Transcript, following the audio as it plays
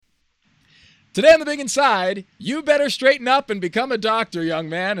Today on The Big Inside, you better straighten up and become a doctor, young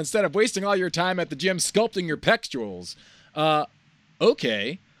man, instead of wasting all your time at the gym sculpting your pectorals.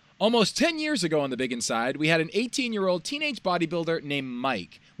 Okay. Almost 10 years ago on The Big Inside, we had an 18-year-old teenage bodybuilder named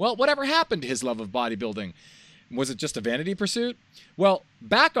Mike. Well, whatever happened to his love of bodybuilding? Was it just a vanity pursuit? Well,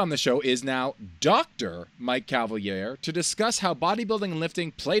 back on the show is now Dr. Mike Cavaliere to discuss how bodybuilding and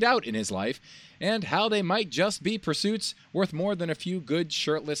lifting played out in his life and how they might just be pursuits worth more than a few good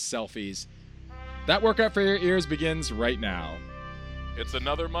shirtless selfies. That workout for your ears begins right now. It's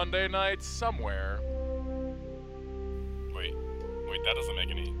another Monday night somewhere. Wait, that doesn't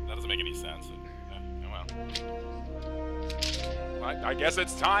make any sense. Well. I guess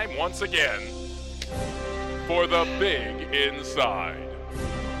it's time once again for the Big Inside.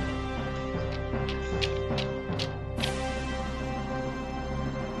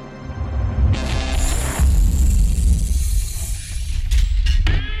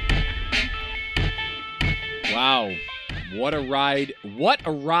 Wow, what a ride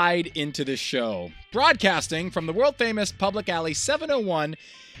into this show. Broadcasting from the world-famous Public Alley 701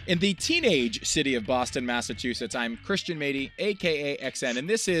 in the teenage city of Boston, Massachusetts, I'm Christian Mady, a.k.a. XN, and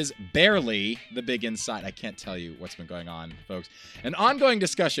this is barely The Big Inside. I can't tell you what's been going on, folks. An ongoing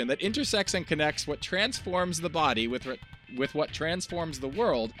discussion that intersects and connects what transforms the body with what transforms the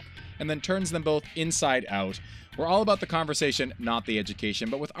world, and then turns them both inside out. We're all about the conversation, not the education,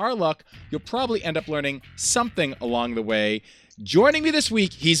 but with our luck, you'll probably end up learning something along the way. Joining me this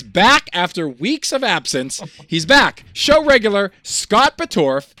week, he's back after weeks of absence. He's back. Show regular Scott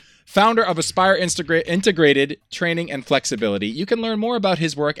Bottorff, founder of Aspire Integrated Training and Flexibility. You can learn more about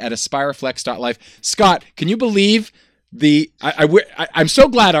his work at aspireflex.life. Scott, can you believe I'm so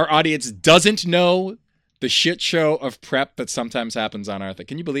glad our audience doesn't know the shit show of prep that sometimes happens on Earth.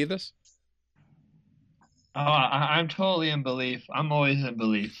 Can you believe this? Oh, I'm totally in belief. I'm always in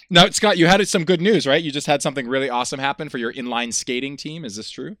belief. Now, Scott, you had some good news, right? You just had something really awesome happen for your inline skating team. Is this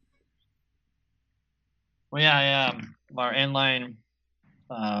true? Well, yeah. Our inline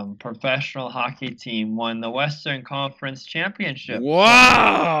professional hockey team won the Western Conference Championship.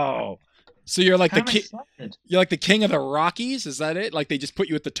 Wow! So you're like You're like the king of the Rockies. Is that it? Like they just put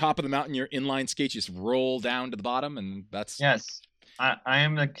you at the top of the mountain, your inline skates just roll down to the bottom, and that's yes. I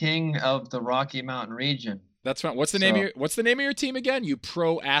am the king of the Rocky Mountain region. That's right. What's the name of your team again? You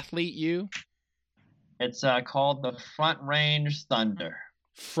pro athlete, you? It's called the Front Range Thunder.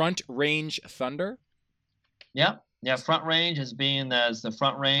 Front Range Thunder? Yep. Yeah, Front Range is being as the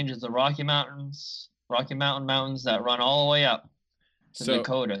Front Range is the Rocky Mountain mountains that run all the way up to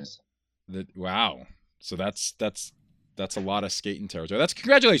Dakotas. Wow. So that's a lot of skating territory. That's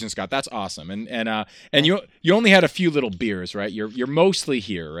congratulations, Scott. That's awesome. And you only had a few little beers, right? You're mostly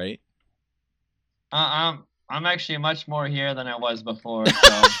here, right? I'm actually much more here than I was before. So,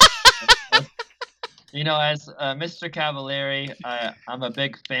 as Mr. Cavaliere, I'm a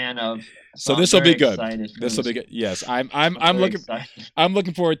big fan of. So this will be good. This will be good. Yes, I'm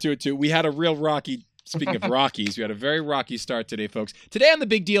looking forward to it too. We had a real rocky. Speaking of Rockies, we had a very rocky start today, folks. Today on The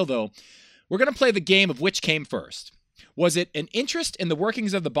Big Deal, though, we're going to play the game of which came first. Was it an interest in the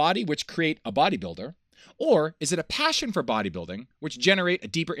workings of the body which create a bodybuilder? Or is it a passion for bodybuilding which generate a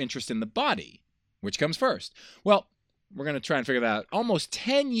deeper interest in the body? Which comes first? Well, we're going to try and figure that out. Almost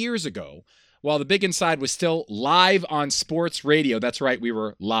 10 years ago, while The Big Inside was still live on sports radio, that's right, we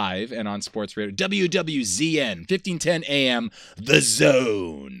were live and on sports radio, WWZN, 1510 AM, The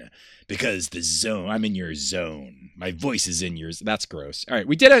Zone. Because the zone, I'm in your zone. My voice is in yours. That's gross. All right,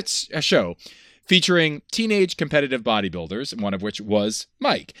 we did a show featuring teenage competitive bodybuilders, one of which was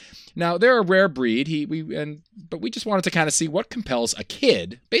Mike. Now, they're a rare breed, but we just wanted to kind of see what compels a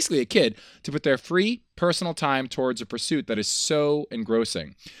kid, basically a kid, to put their free personal time towards a pursuit that is so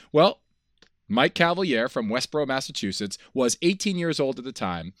engrossing. Well, Mike Cavaliere from Westboro, Massachusetts, was 18 years old at the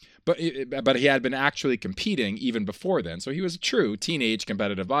time, but he had been actually competing even before then, so he was a true teenage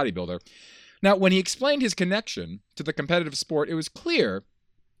competitive bodybuilder. Now, when he explained his connection to the competitive sport, it was clear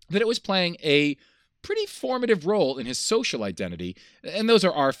that it was playing a pretty formative role in his social identity, and those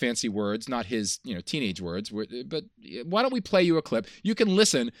are our fancy words, not his teenage words, but why don't we play you a clip? You can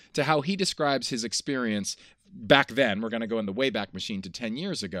listen to how he describes his experience back then. We're going to go in the Wayback Machine to 10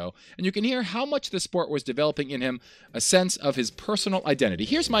 years ago, and you can hear how much the sport was developing in him a sense of his personal identity.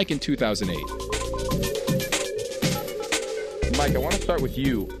 Here's Mike in 2008. Mike, I want to start with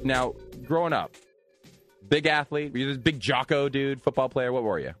you. Now, growing up, big athlete, were you this big jocko dude, football player? What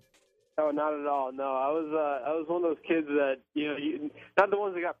were you? Oh, not at all. No, I was one of those kids that, not the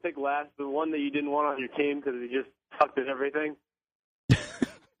ones that got picked last, but the one that you didn't want on your team because he just sucked at everything.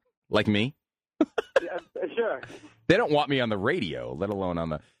 Like me? Yeah, sure. They don't want me on the radio, let alone on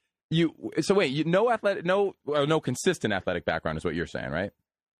the... No consistent athletic background is what you're saying, right?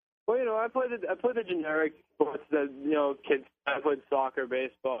 Well, I played the generic sports that kids. I played soccer,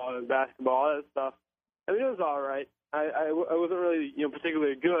 baseball, and basketball, all that stuff. I mean, it was all right. I wasn't really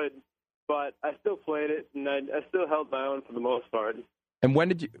particularly good, but I still played it, and I still held my own for the most part. And when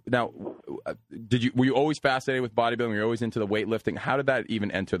did you? Now, were you always fascinated with bodybuilding? Were you always into the weightlifting? How did that even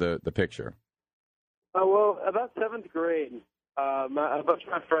enter the picture? Well, about 7th grade, a bunch of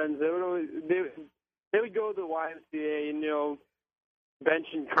my friends they would go to the YMCA and bench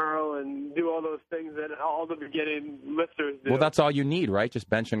and curl and do all those things that all the beginning lifters do. Well, that's all you need, right? Just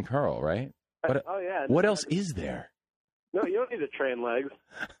bench and curl, right? But, oh yeah. What else is there? No, you don't need to train legs.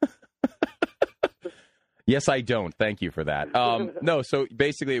 Yes, I don't. Thank you for that. No, so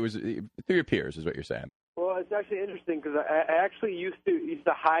basically it was through your peers is what you're saying. Well, it's actually interesting because I actually used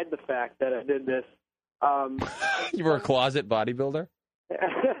to hide the fact that I did this. You were a closet bodybuilder?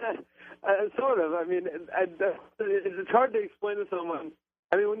 Sort of. I mean, it's hard to explain to someone.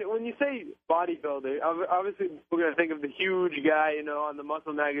 I mean, when you say bodybuilder, obviously we're going to think of the huge guy, on the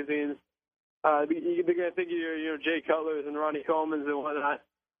muscle magazines. They're going to think of your Jay Cutlers and Ronnie Coleman's and whatnot.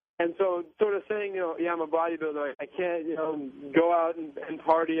 And so sort of saying, yeah, I'm a bodybuilder. I can't, go out and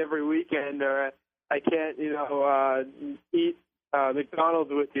party every weekend, or I can't, eat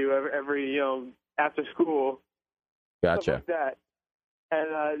McDonald's with you every after school. Gotcha. Stuff like that.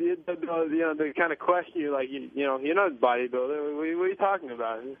 And they kind of question you, like, you're not a bodybuilder. What are you talking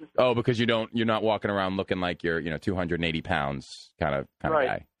about? Oh, because you're not walking around looking like you're 280 pounds kind of right.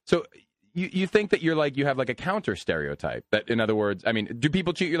 Guy. So you think that you have like a counter stereotype that, in other words, I mean, do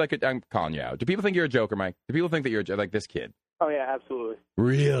people treat you like I'm calling you out? Do people think you're a joker, Mike? Do people think that you're like this kid? Oh yeah, absolutely.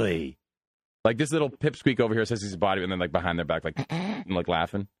 Really? Like this little pipsqueak over here says he's a bodybuilder, and then like behind their back, like and like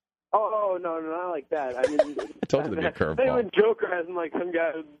laughing. Oh no, not like that. I mean, I told you to be a curveball. Even Joker has like some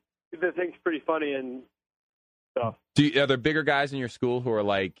guy that thinks pretty funny and stuff. Are there bigger guys in your school who are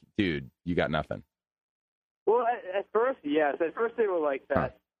like, dude, you got nothing? Well, at first, yes. At first they were like that. Huh.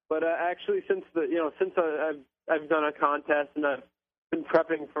 But actually, since I've done a contest and I've been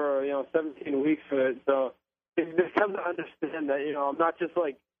prepping for 17 weeks for it, so they've come to understand that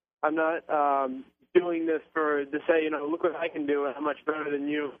I'm not doing this to say look what I can do and I'm much better than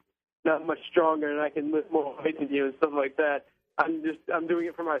you, not much stronger, and I can lift more weight than you and stuff like that. I'm doing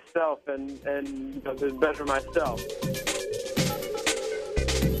it for myself and to better myself.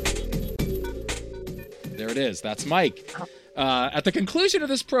 There it is. That's Mike. At the conclusion of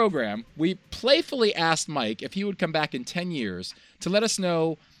this program, we playfully asked Mike if he would come back in 10 years to let us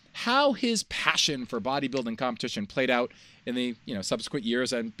know how his passion for bodybuilding competition played out in the subsequent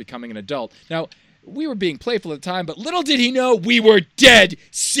years and becoming an adult. Now, we were being playful at the time, but little did he know we were dead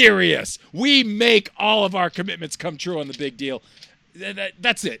serious. We make all of our commitments come true on the big deal.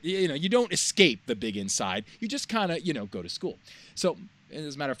 That's it. You don't escape the big inside. You just kind of, go to school. So,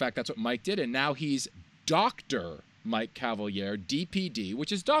 as a matter of fact, that's what Mike did, and now he's Dr. Mike Cavaliere, DPD,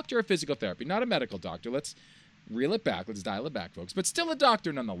 which is Doctor of Physical Therapy, not a medical doctor. Let's reel it back. Let's dial it back, folks. But still a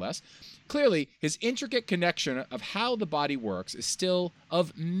doctor nonetheless. Clearly, his intricate connection of how the body works is still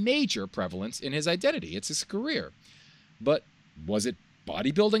of major prevalence in his identity. It's his career. But was it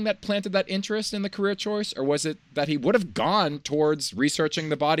bodybuilding that planted that interest in the career choice, or was it that he would have gone towards researching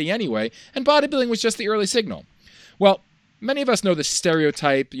the body anyway, and bodybuilding was just the early signal? Well, many of us know the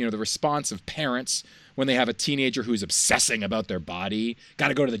stereotype, the response of parents when they have a teenager who's obsessing about their body. Got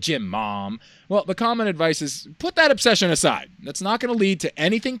to go to the gym, Mom. Well, the common advice is put that obsession aside. That's not going to lead to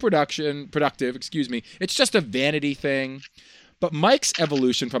anything productive. It's just a vanity thing. But Mike's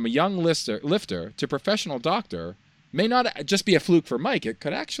evolution from a young lifter to professional doctor may not just be a fluke for Mike. It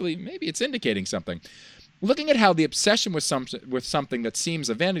could actually, maybe it's indicating something. Looking at how the obsession with something that seems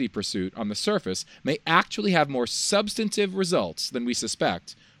a vanity pursuit on the surface may actually have more substantive results than we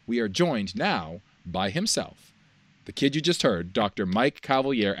suspect, we are joined now by himself, the kid you just heard, Dr. Mike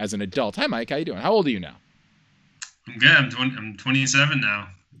Cavaliere, as an adult. Hi, Mike. How you doing? How old are you now? I'm good. I'm 27 now.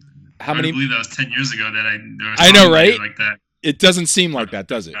 How many? I believe that was 10 years ago that I know, right? Like that. It doesn't seem like that,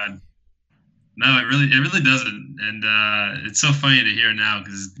 does it? God. No, it really doesn't. And it's so funny to hear now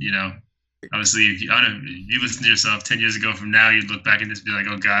because obviously, if you listen to yourself 10 years ago from now, you'd look back and just be like,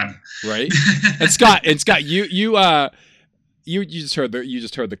 "Oh God!" Right? And Scott, you just heard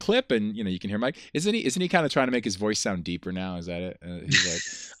the clip, and you can hear Mike. Isn't he kind of trying to make his voice sound deeper now? Is that it? He's like,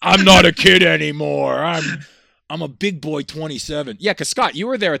 "I'm not a kid anymore. I'm a big boy, 27." Yeah, because Scott, you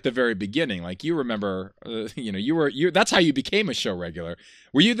were there at the very beginning. Like you remember, you that's how you became a show regular.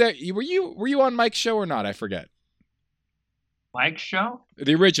 Were you there? Were you on Mike's show or not? I forget. Mike's show?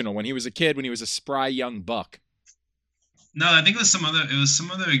 The original, when he was a kid, when he was a spry young buck. No, I think it was some other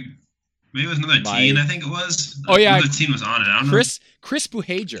Maybe it was another teen, I think it was. Oh, yeah. Another teen was on it. I don't know. Chris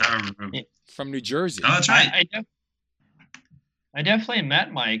Buhager from New Jersey. Oh, that's right. I definitely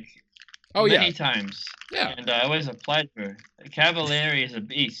met Mike many times. Yeah. And it was a pleasure. Cavaliere is a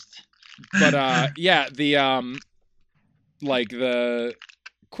beast. But, the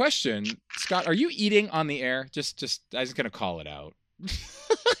question, Scott, are you eating on the air? Just I was going to call it out.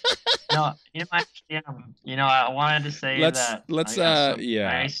 No, I am. I wanted to say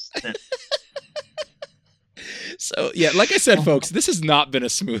So, yeah, like I said, folks, this has not been a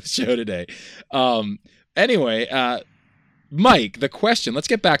smooth show today. Anyway, Mike, the question, let's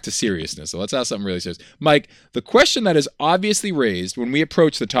get back to seriousness. So let's ask something really serious. Mike, the question that is obviously raised when we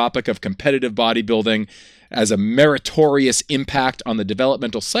approach the topic of competitive bodybuilding as a meritorious impact on the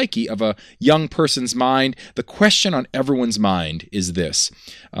developmental psyche of a young person's mind, the question on everyone's mind is this.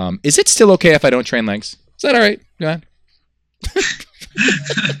 Is it still okay if I don't train legs? Is that all right? Go ahead.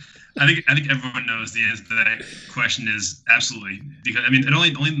 I think everyone knows the answer to that question is absolutely. Because,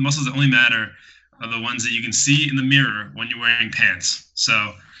 only muscles that only matter are the ones that you can see in the mirror when you're wearing pants.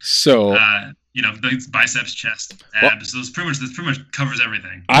 So the biceps, chest, abs. This pretty much covers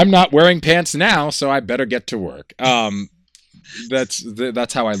everything. I'm not wearing pants now, so I better get to work. That's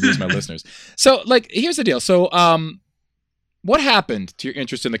how I lose my listeners. So, here's the deal. So, what happened to your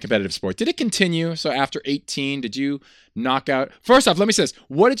interest in the competitive sport? Did it continue? So after 18, did you knock out? First off, let me say this.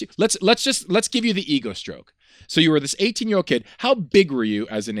 What did you? Let's give you the ego stroke. So you were this 18-year-old kid. How big were you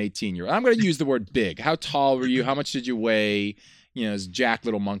as an 18-year-old? I'm going to use the word big. How tall were you? How much did you weigh? As Jack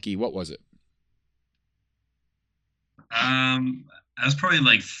Little Monkey. What was it? I was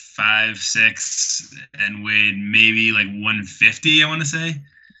probably 5'6" and weighed maybe 150. I want to say.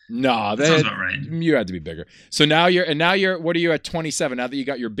 No, that sounds about right. You had to be bigger. So now you're what are you at 27? Now that you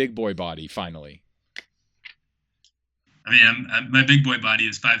got your big boy body finally. My big boy body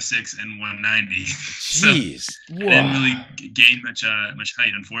is 5'6" and 190. Jeez, so I didn't really gain much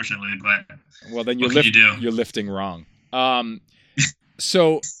height, unfortunately. But well, then you're lifting wrong.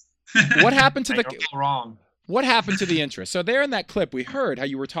 So what happened to What happened to the interest? So there in that clip, we heard how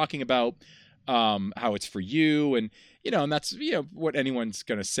you were talking about how it's for you, and and that's what anyone's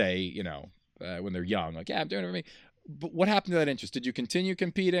gonna say, when they're young, I'm doing it for me. But what happened to that interest? Did you continue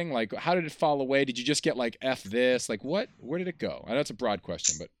competing? How did it fall away? Did you just get F this? Where did it go? I know it's a broad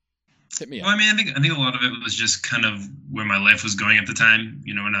question, but hit me up. Well, I think a lot of it was just kind of where my life was going at the time.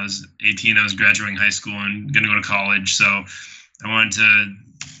 When I was 18, I was graduating high school and going to go to college. So I wanted to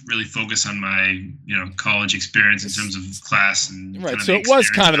really focus on my, college experience in terms of class and right. So it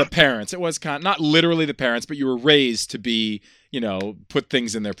was kind of the parents. It was not literally the parents, but you were raised to be, put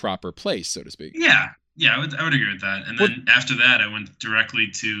things in their proper place, so to speak. Yeah, I would agree with that. And then after that, I went directly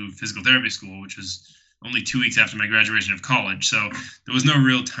to physical therapy school, which was only 2 weeks after my graduation of college. So there was no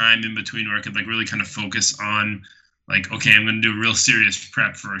real time in between where I could really kind of focus on okay, I'm going to do a real serious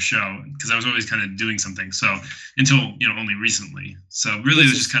prep for a show, because I was always kind of doing something. So until, only recently. So really it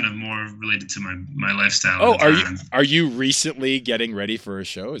was just kind of more related to my lifestyle. Oh, are you recently getting ready for a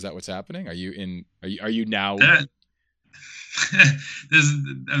show? Is that what's happening? Are you now? I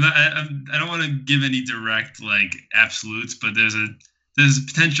don't want to give any direct absolutes, but there's a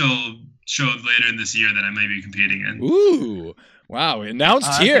potential show later in this year that I may be competing in. Ooh, wow.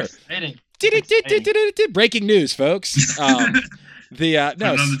 Announced here. Breaking news, folks. No, on the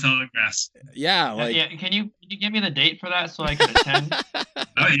telegrass. Yeah, can you give me the date for that so I can attend?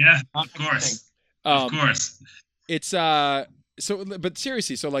 Oh yeah, of course. Of course. It's so, but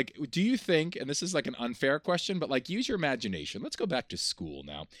seriously, so do you think, and this is an unfair question, but use your imagination. Let's go back to school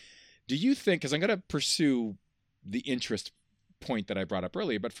now. Do you think, because I'm going to pursue the interest point that I brought up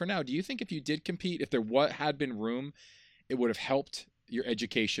earlier, but for now, do you think if you did compete, if there had been room, it would have helped your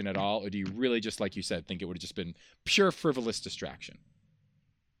education at all? Or do you really just, like you said, think it would have just been pure frivolous distraction?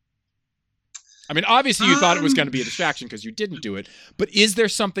 Obviously you thought it was going to be a distraction because you didn't do it, but is there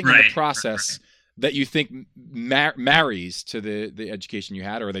something in the process that you think marries to the education you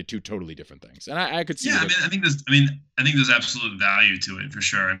had, or are they two totally different things? And I could see. Yeah, I think there's absolute value to it for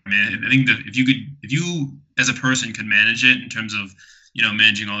sure. I think that if you as a person could manage it in terms of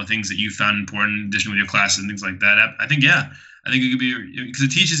managing all the things that you found important, in addition with your classes and things like that, I think it could be, because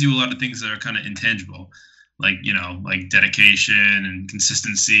it teaches you a lot of things that are kind of intangible, like dedication and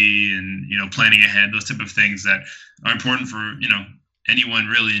consistency and planning ahead, those type of things that are important for anyone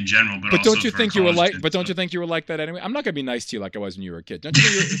really in general. But don't you think you were don't you think you were like that anyway? I'm not gonna be nice to you like I was when you were a kid. Don't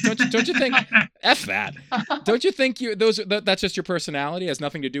you think F that? Don't you think that's just your personality? It has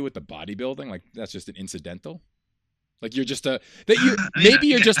nothing to do with the bodybuilding. That's just an incidental. You're just maybe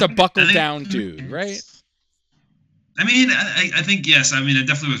you're just a buckled down dude, right? I mean, I think, yes. I mean, I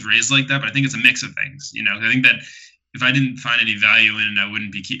definitely was raised like that, but I think it's a mix of things. I think that if I didn't find any value in it, I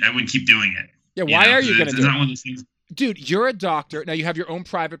wouldn't keep doing it. Yeah. Why are you going to do it? Not one of those things. Dude, you're a doctor. Now you have your own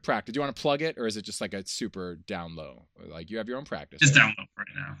private practice. Do you want to plug it, or is it just like a super down low? Like you have your own practice. It's down low right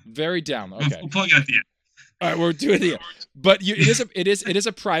now. Very down low. Okay. We'll plug it at the end. All right, we're doing the end. But it is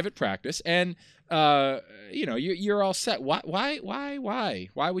a private practice, and you're all set. Why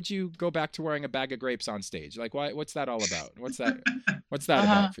would you go back to wearing a bag of grapes on stage? Like, why? What's that all about? What's that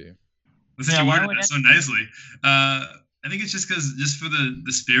about for you? Listen, you worded that so nicely. I think it's just for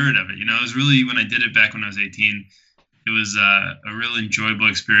the spirit of it. It was really, when I did it back when I was 18, it was a real enjoyable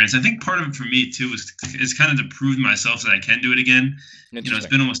experience. I think part of it for me too is kind of to prove to myself that I can do it again. It's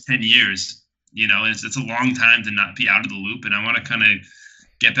been almost 10 years. And it's a long time to not be out of the loop, and I want to kind of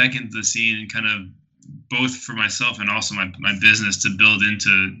get back into the scene and kind of, both for myself and also my business, to build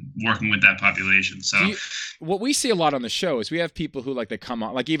into working with that population. So what we see a lot on the show is we have people who they come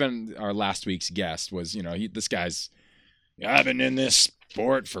on, like even our last week's guest was, this guy's, I've been in this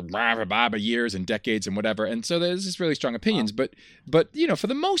sport for years and decades and whatever. And so there's this really strong opinions, but for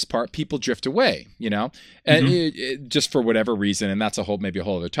the most part, people drift away, and just for whatever reason. And that's maybe a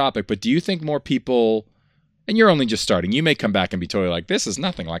whole other topic. But do you think more people, and you're only just starting, you may come back and be totally like, this is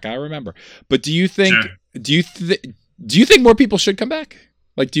nothing like I remember. But do you think, do you think more people should come back?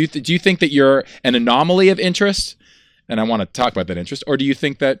 Like, do you think that you're an anomaly of interest? And I want to talk about that interest. Or do you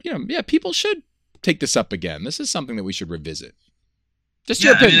think that, people should take this up again? This is something that we should revisit. Just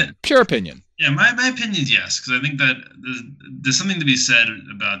your opinion, pure opinion. Yeah, my opinion is yes, because I think that there's something to be said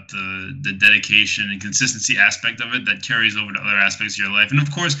about the dedication and consistency aspect of it that carries over to other aspects of your life. And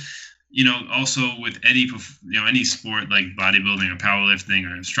of course, also with any sport like bodybuilding or powerlifting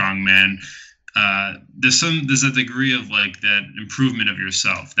or strongman, there's a degree of that improvement of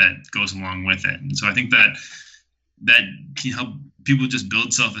yourself that goes along with it. And so I think that can help people just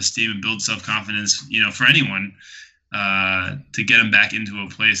build self-esteem and build self-confidence, for anyone, to get them back into a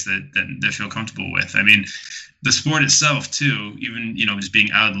place that they feel comfortable with. I mean, the sport itself too, even, just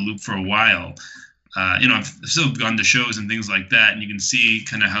being out of the loop for a while, I've still gone to shows and things like that, and you can see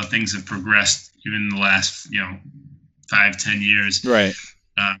kind of how things have progressed even in the last, 5-10 years. Right.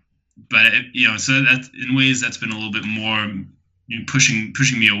 But so that in ways that's been a little bit more pushing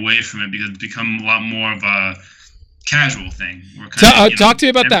me away from it, because it's become a lot more of a casual thing. Talk to me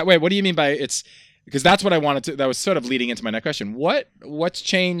about that. Wait, what do you mean by it's? Because that's what I wanted to. That was sort of leading into my next question. What's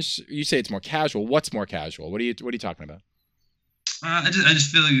changed? You say it's more casual. What's more casual? What are you talking about? I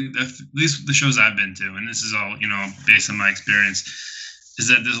just feel like, at least the shows I've been to, and this is all based on my experience, is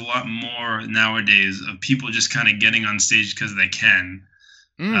that there's a lot more nowadays of people just kind of getting on stage because they can,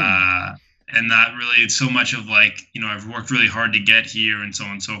 and not really so much of I've worked really hard to get here and so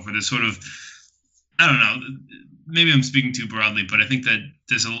on and so forth. There's sort of, I don't know, maybe I'm speaking too broadly, but I think that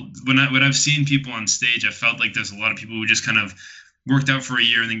when I've seen people on stage, I felt like there's a lot of people who just kind of worked out for a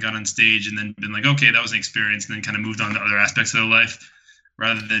year and then got on stage and then been like, okay, that was an experience, and then kind of moved on to other aspects of their life,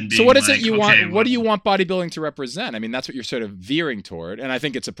 rather than being. So what is it you want? What do you want bodybuilding to represent? I mean, that's what you're sort of veering toward, and I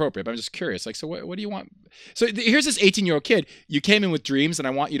think it's appropriate. But I'm just curious, so what do you want? So here's this 18-year-old kid. You came in with dreams, and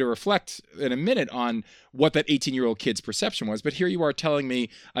I want you to reflect in a minute on what that 18-year-old kid's perception was. But here you are telling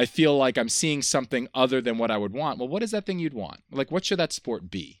me, I feel like I'm seeing something other than what I would want. Well, what is that thing you'd want? Like, what should that sport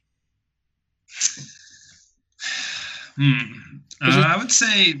be? I would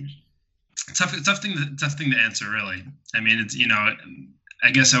say tough thing to answer, really. I mean, it's I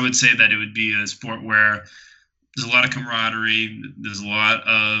guess I would say that it would be a sport where there's a lot of camaraderie. There's a lot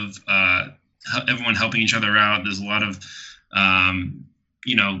of everyone helping each other out. There's a lot of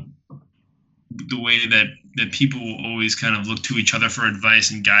the way that people will always kind of look to each other for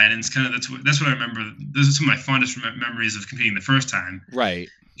advice and guidance. Kind of that's what I remember. Those are some of my fondest memories of competing the first time. Right.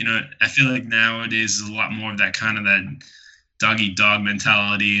 I feel like nowadays is a lot more of that kind of that dog-eat-dog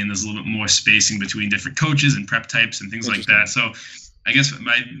mentality, and there's a little bit more spacing between different coaches and prep types and things like that. So I guess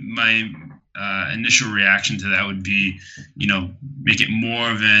my initial reaction to that would be, make it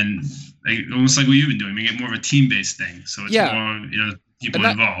more of almost like what you've been doing, make it more of a team-based thing. So it's more, people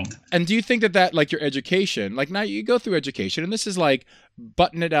involved. And do you think that like your education, like now you go through education, and this is like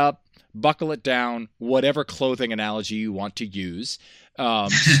button it up, buckle it down, whatever clothing analogy you want to use,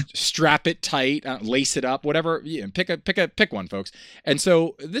 strap it tight, lace it up, whatever, pick one, folks. And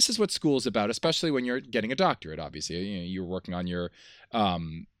so this is what school's about, especially when you're getting a doctorate. Obviously, you're working on your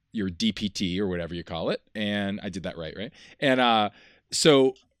DPT or whatever you call it. And I did that right? And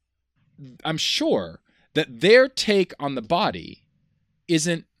so I'm sure that their take on the body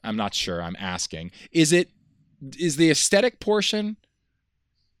isn't, I'm not sure, I'm asking, is the aesthetic portion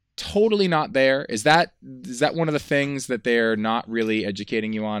totally not there? Is that one of the things that they're not really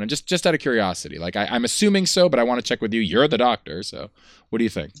educating you on? And just out of curiosity, like I'm assuming so, but I want to check with you. You're the doctor, so what do you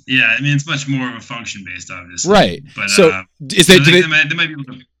think? Yeah, I mean, it's much more of a function based, obviously. Right. But so is they might be able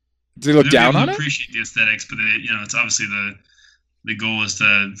to, do they look down on it? Appreciate the aesthetics, but it's obviously the goal is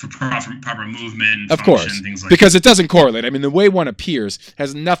for proper movement, of function, course, things like because it doesn't correlate. I mean, the way one appears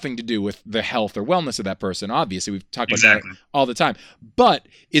has nothing to do with the health or wellness of that person. Obviously, we've talked about that all the time. But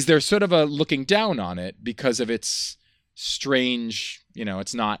is there sort of a looking down on it because of its strange?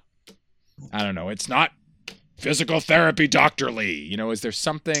 It's not. I don't know. It's not physical therapy, doctorly. Is there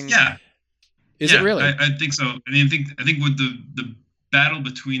something? Yeah. Is it really? I think so. I mean, I think what the battle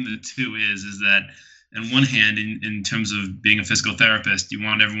between the two is that. On one hand, in terms of being a physical therapist, you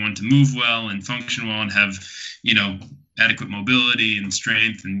want everyone to move well and function well and have, adequate mobility and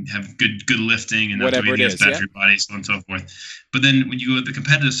strength and have good lifting and not do anything bad for your body, so on and so forth. But then when you go to the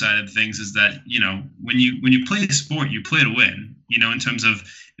competitive side of things, is that when you play a sport, you play to win. In terms of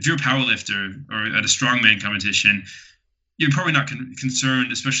if you're a powerlifter or at a strongman competition, you're probably not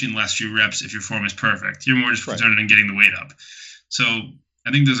concerned, especially in the last few reps, if your form is perfect. You're more just concerned on getting the weight up. So I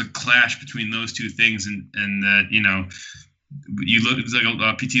think there's a clash between those two things, and that you look, it's like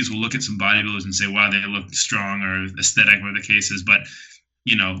PTs will look at some bodybuilders and say, wow, they look strong or aesthetic, whatever the case is, but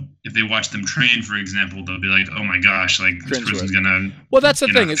if they watch them train, for example, they'll be like, oh my gosh, like this person's gonna that's the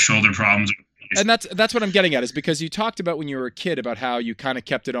thing, have shoulder problems. And that's what I'm getting at, is because you talked about when you were a kid about how you kind of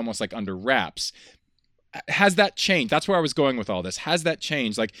kept it almost like under wraps. Has that changed? That's where I was going with all this. Has that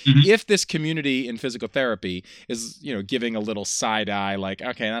changed? Like, if this community in physical therapy is, giving a little side eye, like,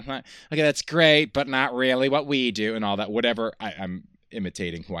 okay, that's great, but not really what we do and all that, whatever. I'm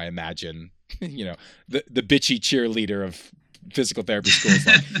imitating who I imagine, the bitchy cheerleader of physical therapy schools.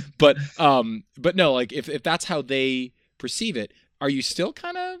 Like. But no, like if that's how they perceive it, are you still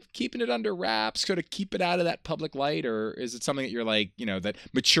kind of keeping it under wraps, sort of keep it out of that public light, or is it something that you're like, that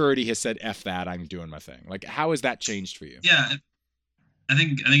maturity has said, F that, I'm doing my thing? Like, how has that changed for you? Yeah, I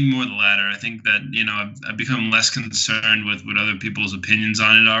think more the latter. I think that, I've become less concerned with what other people's opinions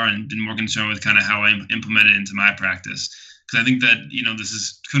on it are, and been more concerned with kind of how I implement it into my practice. Because I think that, this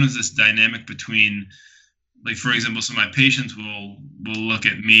is kind of this dynamic between, like, for example, so my patients will look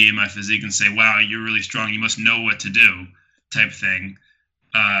at me and my physique and say, wow, you're really strong, you must know what to do, type thing.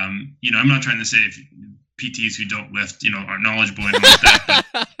 I'm not trying to say if PTs who don't lift, are knowledgeable and like that.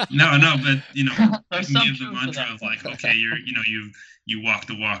 But, no, but we have the mantra of like, okay, you walk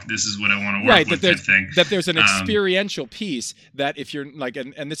the walk. This is what I want to work with. That there's an experiential piece that if you're like,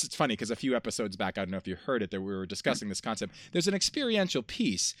 and this is funny because a few episodes back, I don't know if you heard it, that we were discussing this concept. There's an experiential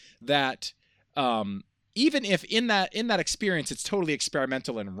piece that even if in that experience it's totally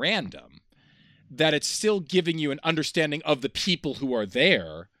experimental and random, that it's still giving you an understanding of the people who are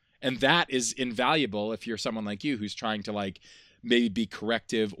there. And that is invaluable if you're someone like you who's trying to like maybe be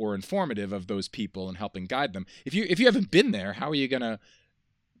corrective or informative of those people and helping guide them. If you haven't been there, how are you going to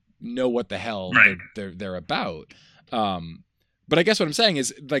know what the hell they're about? But I guess what I'm saying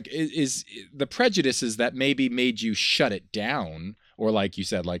is like, is the prejudices that maybe made you shut it down, or like you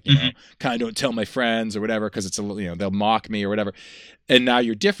said, like, kind of don't tell my friends or whatever, because it's they'll mock me or whatever. And now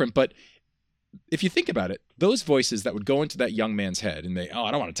you're different. But if you think about it, those voices that would go into that young man's head and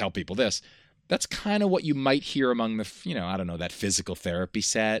I don't want to tell people this, that's kind of what you might hear among the, I don't know, that physical therapy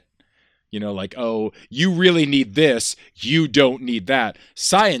set, like, oh, you really need this. You don't need that.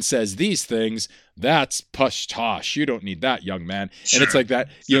 Science says these things. That's push tosh. You don't need that, young man. Sure. And it's like that,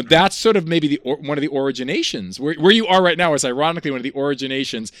 that's sort of maybe one of the originations where you are right now is ironically one of the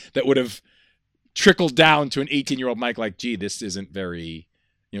originations that would have trickled down to an 18-year-old Mike like, gee, this isn't very,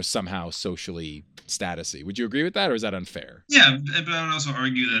 somehow socially statusy. Would you agree with that, or is that unfair? Yeah, but I would also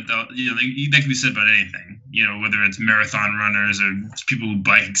argue that that can be said about anything. Whether it's marathon runners or people who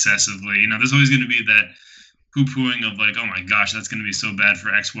bike excessively. There's always going to be that poo-pooing of like, oh my gosh, that's going to be so bad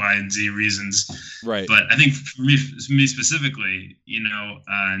for X, Y, and Z reasons. Right. But I think for me specifically,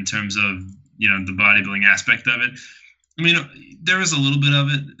 in terms of the bodybuilding aspect of it, I mean, there is a little bit of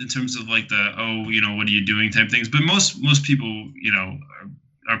it in terms of like the what are you doing type things. But most people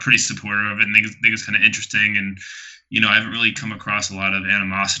are pretty supportive of it and think it's kind of interesting, and I haven't really come across a lot of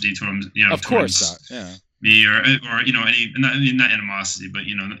animosity towards of course not. Yeah. Me or any not animosity, but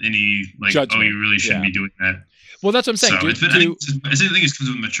any like judgment. Oh, you really shouldn't be doing that. Well, that's what I'm saying. So I think it comes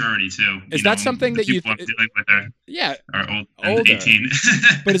with maturity too. Is that something that you are old and older. 18?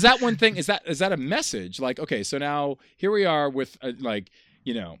 But is that one thing? Is that a message? Like, okay, so now here we are with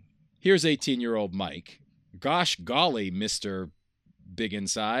here's 18-year-old Mike. Gosh golly, Mr. big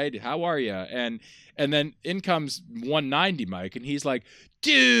inside. How are you? And then in comes 190 Mike, and he's like,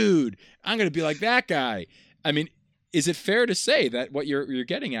 dude, I'm going to be like that guy. I mean, is it fair to say that what you're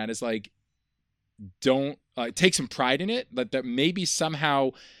getting at is like, don't take some pride in it, that maybe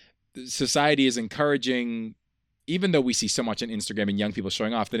somehow society is encouraging, even though we see so much on Instagram and young people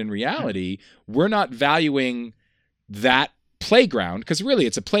showing off, that in reality, we're not valuing that playground, because really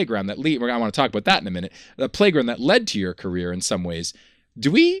it's a playground that I want to talk about that in a minute, a playground that led to your career in some ways.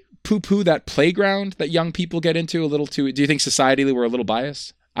 Do we poo-poo that playground that young people get into a little too? Do you think societally we're a little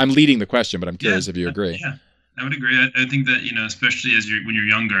biased? I'm leading the question, but I'm curious if you agree. Yeah, I would agree. I think that, especially when you're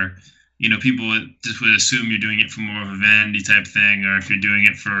younger, people just would assume you're doing it for more of a vanity type thing, or if you're doing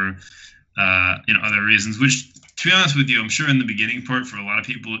it for, other reasons, which, to be honest with you, I'm sure in the beginning part for a lot of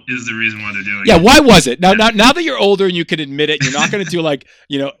people is the reason why they're doing it. Yeah, why was it? Now that you're older and you can admit it, you're not going to do like,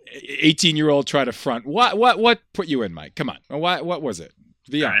 18-year-old try to front. What put you in, Mike? Come on. What was it?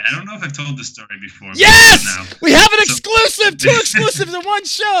 Be honest. I don't know if I've told this story before. Yes! We have an exclusive! 2 exclusives in one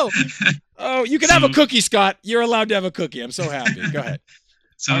show! Oh, you can have a cookie, Scott. You're allowed to have a cookie. I'm so happy. Go ahead.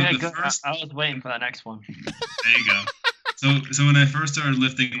 So I was waiting for that next one. There you go. So when I first started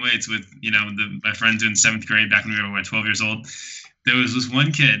lifting weights with, my friends in 7th grade, back when we were 12 years old, there was this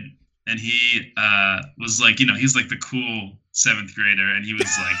one kid, and he was like, he's like the cool 7th grader, and he was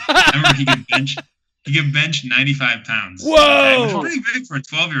like, I remember he could bench 95 pounds. Whoa! Which is pretty big for a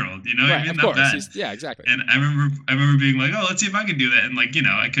 12-year-old, Right, I mean, of not course. bad. Yeah, exactly. And I remember being like, oh, let's see if I can do that, and like,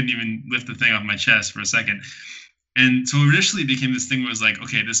 I couldn't even lift the thing off my chest for a second. And so initially it became this thing where it was like,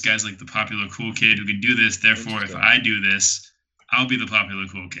 okay, this guy's like the popular cool kid who can do this. Therefore, if I do this, I'll be the popular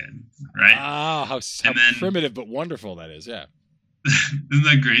cool kid, right? Ah, how primitive but wonderful that is. Yeah. Isn't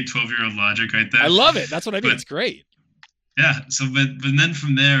that great 12-year-old logic right there? I love it. That's what I mean. It's great. Yeah. So, but then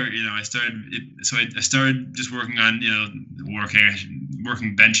from there, I started. I started just working on,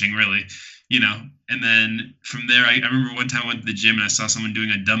 working benching really, and then from there, I remember one time I went to the gym and I saw someone doing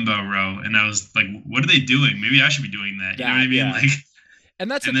a dumbbell row, and I was like, what are they doing? Maybe I should be doing that. You know what I mean? Yeah. Like, and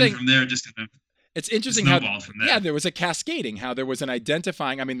that's and the then thing. from there, just kind of. It's interesting there was a cascading, how there was an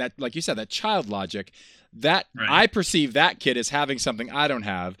identifying. I mean, that, like you said, that child logic, that right. I perceive that kid as having something I don't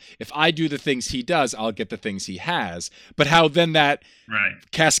have. If I do the things he does, I'll get the things he has. But how then that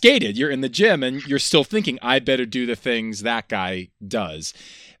cascaded, you're in the gym and you're still thinking, I better do the things that guy does.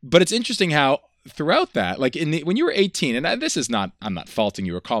 But it's interesting how throughout that, like when you were 18, and I'm not faulting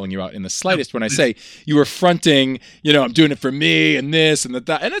you or calling you out in the slightest when I say you were fronting, I'm doing it for me and this and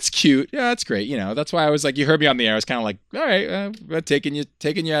that, and it's cute. Yeah, that's great. That's why I was like, you heard me on the air. I was kind of like, all right, taking you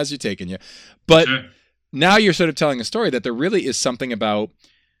as you're taking you. But now you're sort of telling a story that there really is something about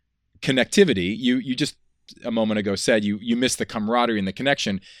connectivity. You just a moment ago said you missed the camaraderie and the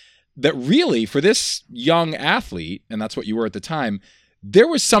connection that really for this young athlete, and that's what you were at the time, there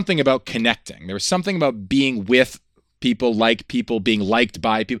was something about connecting. There was something about being with people, like people, being liked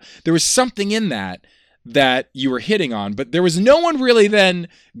by people. There was something in that you were hitting on, but there was no one really then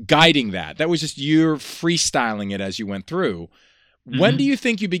guiding that. That was just you freestyling it as you went through. Mm-hmm. When do you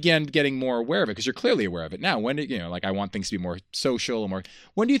think you began getting more aware of it? Because you're clearly aware of it now. When did, like I want things to be more social and more.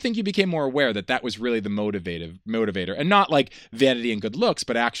 When do you think you became more aware that was really the motivator, and not like vanity and good looks,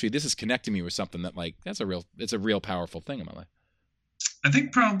 but actually this is connecting me with something that like it's a real powerful thing in my life. I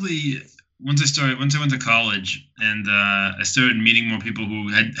think probably once I went to college and I started meeting more people who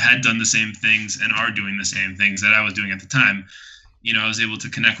had done the same things and are doing the same things that I was doing at the time, I was able to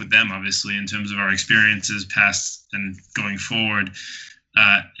connect with them, obviously, in terms of our experiences past and going forward.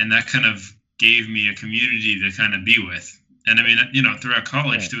 And that kind of gave me a community to kind of be with. And I mean, throughout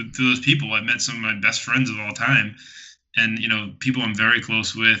college, through those people, I met some of my best friends of all time. And, people I'm very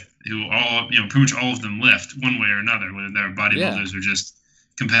close with who all, pretty much all of them lift one way or another, whether they're bodybuilders or just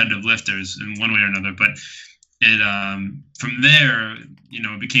competitive lifters in one way or another. But it, from there,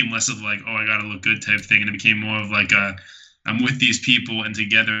 it became less of like, oh, I got to look good type thing. And it became more of like I'm with these people and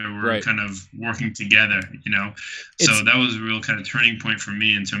together we're kind of working together, So that was a real kind of turning point for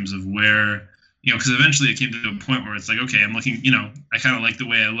me in terms of where, because eventually it came to a point where it's like, okay, I'm looking, I kind of like the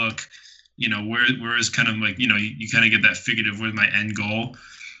way I look. Where is kind of like, you kind of get that figurative, where's my end goal?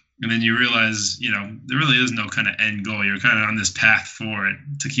 And then you realize, there really is no kind of end goal. You're kind of on this path for it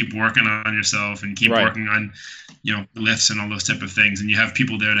to keep working on yourself and keep working on, lifts and all those type of things. And you have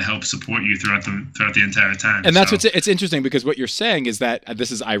people there to help support you throughout the entire time. And that's it's interesting because what you're saying is that this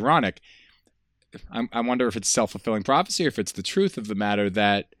is ironic. I wonder if it's self-fulfilling prophecy or if it's the truth of the matter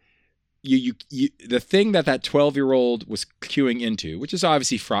that you the thing that 12-year-old was queuing into, which is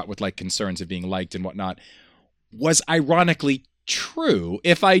obviously fraught with like concerns of being liked and whatnot, was ironically true.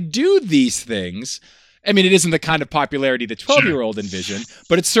 If I do these things, I mean, it isn't the kind of popularity the 12-year-old envisioned,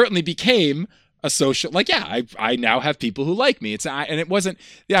 but it certainly became a social, like, yeah, I now have people who like me. And it wasn't,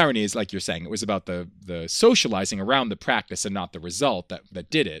 the irony is, like you're saying, it was about the socializing around the practice and not the result that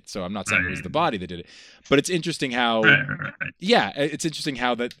did it. So I'm not saying it was the body that did it, but it's interesting how, yeah, it's interesting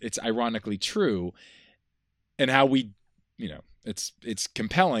how that it's ironically true, and how we, you know, it's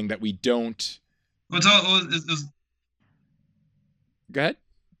compelling that we don't. Well, Go ahead.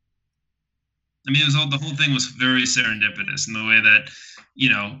 I mean, the whole thing was very serendipitous in the way that, you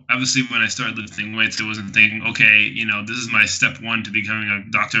know, obviously when I started lifting weights, it wasn't thinking, okay, you know, this is my step one to becoming a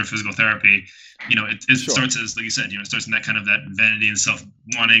doctor of physical therapy. You know, it starts as, like you said, you know, it starts in that kind of that vanity and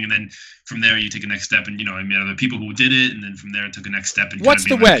self-wanting, and then from there you take a next step, and, you know, I met other people who did it, and then from there I took a next step. And what's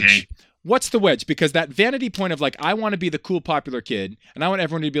kind of the wedge? Like, hey, what's the wedge? Because that vanity point of, like, I want to be the cool popular kid, and I want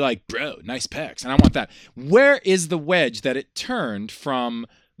everyone to be like, bro, nice pecs, and I want that. Where is the wedge that it turned from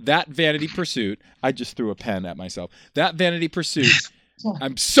that vanity pursuit? I just threw a pen at myself. That vanity pursuit.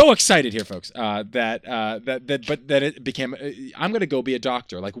 I'm so excited here, folks. That it became. I'm going to go be a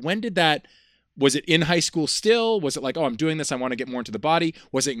doctor. Like, when did that? Was it in high school still? Was it like, oh, I'm doing this, I want to get more into the body?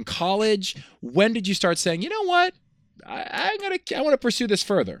 Was it in college? When did you start saying, you know what, I want to pursue this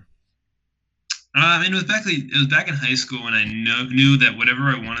further? I mean, it was back in high school when I knew that whatever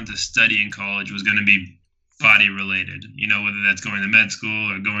I wanted to study in college was going to be body related. You know, whether that's going to med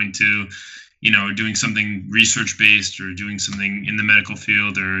school or going to, you know, doing something research based, or doing something in the medical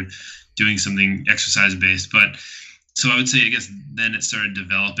field, or doing something exercise based. But so I would say, I guess then it started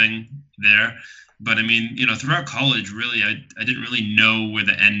developing there. But I mean, you know, throughout college, really, I didn't really know where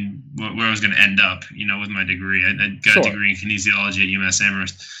I was going to end up, you know, with my degree. I got a degree in kinesiology at UMass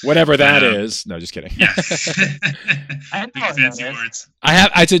Amherst. Whatever that is. No, just kidding. Yeah. I know Big what fancy that is. words.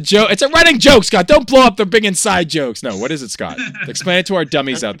 It's a joke. It's a running joke, Scott. Don't blow up the big inside jokes. No, what is it, Scott? Explain it to our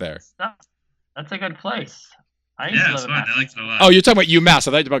dummies out there. That's a good place. I used to Yeah, live it's in fun. that. I liked it a lot. Oh, you're talking about UMass.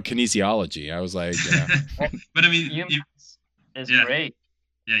 I thought about kinesiology. I was like, you know. But I mean, It's yeah. great.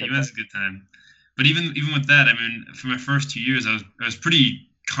 Yeah, UMass is a good time. But even with that, I mean, for my first 2 years, I was pretty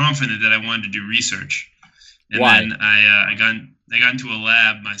confident that I wanted to do research. And Why? then I got into a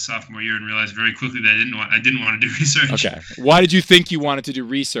lab my sophomore year and realized very quickly that I didn't want to do research. Okay. Why did you think you wanted to do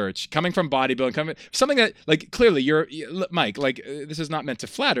research? Coming from bodybuilding, something that, like, clearly you're Mike, like, this is not meant to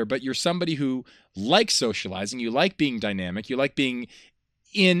flatter, but you're somebody who likes socializing. You like being dynamic. You like being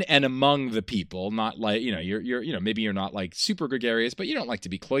in and among the people, not like, you know, you're you know, maybe you're not like super gregarious, but you don't like to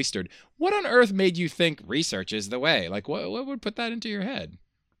be cloistered. What on earth made you think research is the way? Like, what would put that into your head?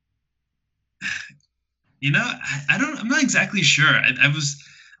 You know, I'm not exactly sure. I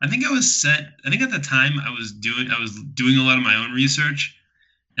think at the time I was doing a lot of my own research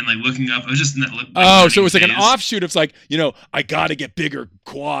and like looking up. I was just in that. Oh, so it was like an offshoot of, like, you know, I got to get bigger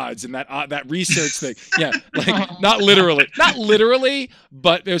quads and that research thing. Yeah, like not literally,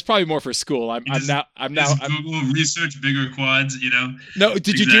 but it was probably more for school. I'm now Google research bigger quads. You know. No,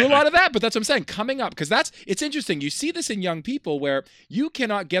 did you do a lot of that? But that's what I'm saying. Coming up, because it's interesting. You see this in young people where you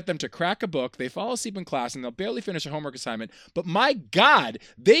cannot get them to crack a book. They fall asleep in class and they'll barely finish a homework assignment. But my God,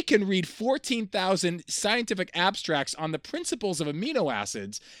 they can read 14,000 scientific abstracts on the principles of amino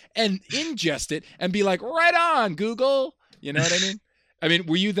acids and ingest it and be like, right on, Google. You know what I mean? I mean,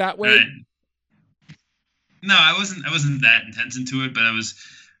 were you that way? Right. No, I wasn't that intense into it, but I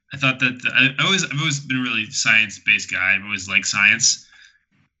thought that I've always been a really science-based guy. I've always liked science.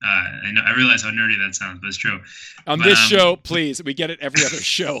 I realize how nerdy that sounds, but it's true. On this show, please, we get it every other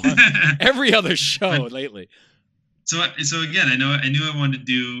show. Every other show lately. So again, I knew I wanted to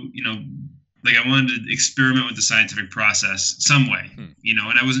do, you know, like I wanted to experiment with the scientific process some way, you know,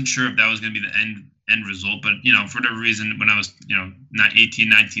 and I wasn't sure if that was going to be the end result, but, you know, for whatever reason, when I was, you know, not 18,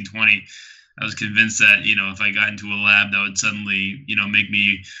 19, 20, I was convinced that, you know, if I got into a lab, that would suddenly, you know, make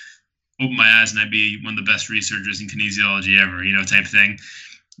me open my eyes and I'd be one of the best researchers in kinesiology ever, you know, type thing.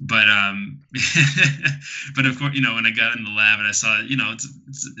 But but of course, you know, when I got in the lab and I saw, you know,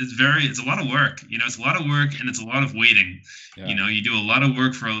 it's a lot of work, you know, it's a lot of work and it's a lot of waiting. Yeah. You know, you do a lot of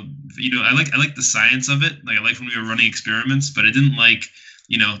work for, you know, I like the science of it. Like I like when we were running experiments, but I didn't like,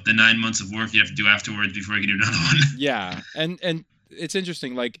 you know, the 9 months of work you have to do afterwards before you can do another one. Yeah. And it's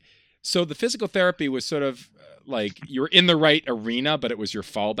interesting. Like, so the physical therapy was sort of like you're in the right arena, but it was your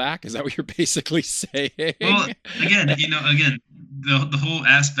fallback. Is that what you're basically saying? Well, again, you know, the whole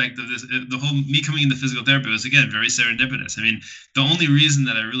aspect of this, the whole me coming into physical therapy was, again, very serendipitous. I mean, the only reason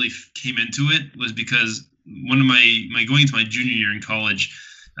that I really came into it was because one of my going into my junior year in college,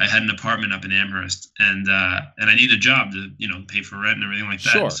 I had an apartment up in Amherst, and I needed a job to, you know, pay for rent and everything like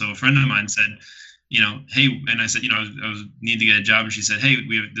that. Sure. So a friend of mine said, hey, and I said, I was need to get a job, and she said, hey,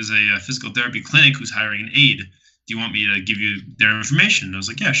 there's a physical therapy clinic who's hiring an aide. Do you want me to give you their information? And I was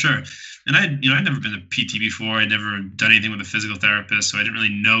like, yeah, sure. And I'd never been to PT before. I'd never done anything with a physical therapist, so I didn't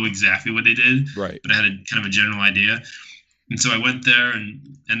really know exactly what they did. Right. But I had kind of a general idea. And so I went there and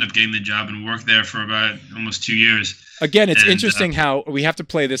ended up getting the job and worked there for about almost 2 years. Again, it's interesting how we have to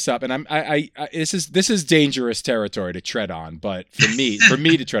play this up, and this is dangerous territory to tread on, but for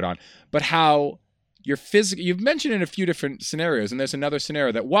me to tread on, but how your physical, you've mentioned in a few different scenarios, and there's another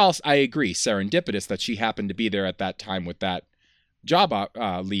scenario that, whilst I agree, serendipitous that she happened to be there at that time with that job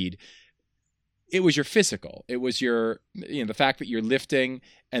lead, it was your physical. It was your, the fact that you're lifting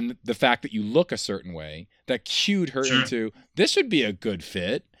and the fact that you look a certain way that cued her into, this would be a good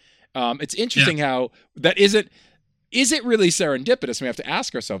fit. It's interesting how that is it really serendipitous? And we have to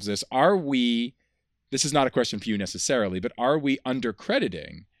ask ourselves this, this is not a question for you necessarily, but are we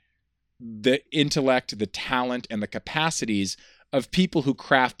undercrediting the intellect, the talent, and the capacities of people who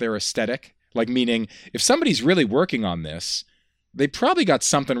craft their aesthetic? Like, meaning, if somebody's really working on this, they probably got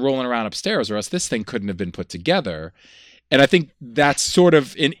something rolling around upstairs, or else this thing couldn't have been put together. And I think that's sort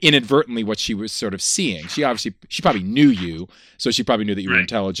of inadvertently what she was sort of seeing. She probably knew you, so she probably knew that you were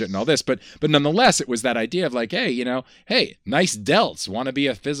intelligent and all this. But nonetheless, it was that idea of like, hey, hey, nice delts, want to be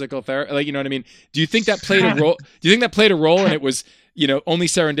a physical therapist? Like, you know what I mean? Do you think that played a role? Do you think that played a role, and it was, only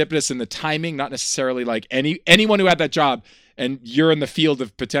serendipitous in the timing, not necessarily like anyone who had that job, and you're in the field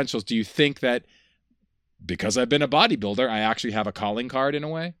of potentials? Do you think that because I've been a bodybuilder, I actually have a calling card in a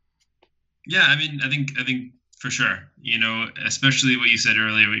way? Yeah, I mean, I think for sure. Especially what you said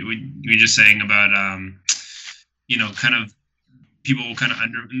earlier, we were just saying about, kind of people kind of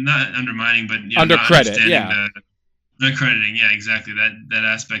not undermining, but under credit, uncrediting, yeah, exactly that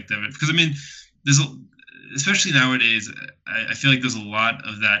aspect of it. Because I mean, especially nowadays, I feel like there's a lot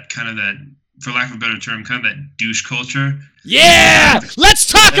of that kind of that, for lack of a better term, kind of that douche culture. Yeah, let's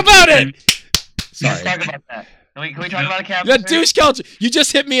talk about it. Sorry. Let's talk about that. Can we talk about a cap? The douche culture. You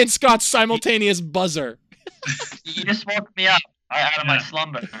just hit me and Scott's simultaneous buzzer. You just woke me up out of my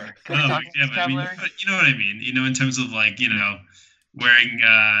slumber. Can we talk but I mean, you know what I mean? In terms of like, wearing,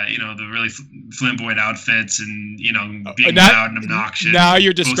 the really flamboyant outfits and, being loud and obnoxious. Now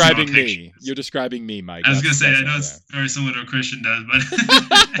you're describing me. You're describing me, Mike. I was going to say, I know it's very similar to what Christian does,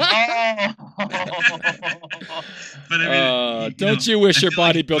 but I mean, don't you wish your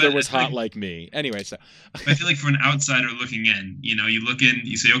bodybuilder was hot like me? Anyway, so I feel like for an outsider looking in, you look in,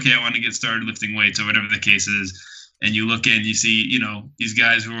 you say, okay, I want to get started lifting weights or whatever the case is. And you look in, you see, these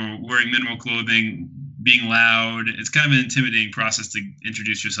guys who are wearing minimal clothing, being loud. It's kind of an intimidating process to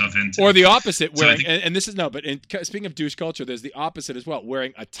introduce yourself into. Or the opposite, wearing, and this is speaking of douche culture, there's the opposite as well,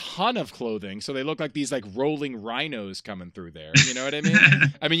 wearing a ton of clothing, so they look like these like rolling rhinos coming through there. You know what I mean?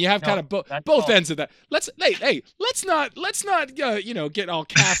 I mean, you have kind of both ends of that. Let's not get all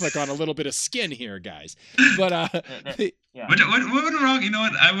Catholic on a little bit of skin here, guys. But yeah. What went wrong? You know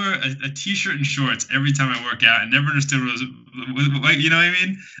what? I wear a t-shirt and shorts every time I work out, and never understood what you know what I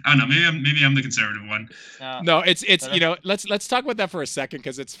mean? I don't know. Maybe I'm the conservative one. No, it's let's talk about that for a second,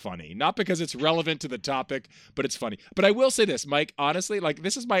 because it's funny. Not because it's relevant to the topic, but it's funny. But I will say this, Mike, honestly, like,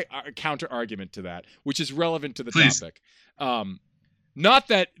 this is my counter argument to that, which is relevant to the topic. Not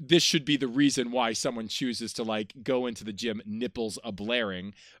that this should be the reason why someone chooses to like go into the gym nipples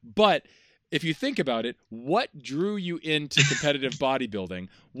a-blaring, but if you think about it, what drew you into competitive bodybuilding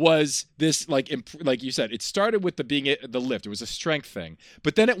was this, like you said, it started with the lift. It was a strength thing,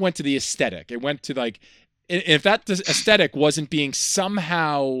 but then it went to the aesthetic. It went to like, if that aesthetic wasn't being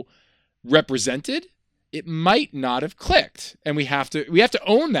somehow represented, it might not have clicked. And we have to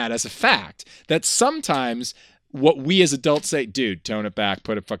own that as a fact, that sometimes what we as adults say, dude, tone it back,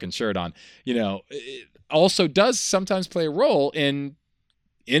 put a fucking shirt on, it also does sometimes play a role in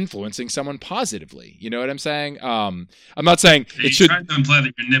influencing someone positively. You know what I'm saying? I'm not saying it should. Trying to imply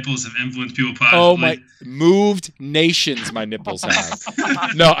that your nipples have influenced people positively. Oh my! Moved nations, my nipples have.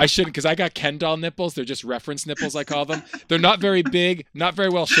 No, I shouldn't, because I got Ken doll nipples. They're just reference nipples, I call them. They're not very big, not very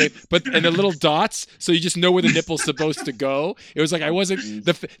well shaped, and they're little dots, so you just know where the nipple's supposed to go. It was like I wasn't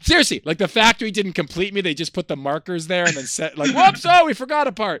seriously, like, the factory didn't complete me. They just put the markers there and then set like, whoops! Oh, we forgot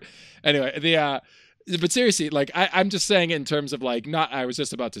a part. Anyway, but seriously, like, I'm just saying it in terms of like, not, I was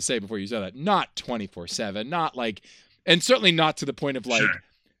just about to say before you said that, not 24/7, not like, and certainly not to the point of like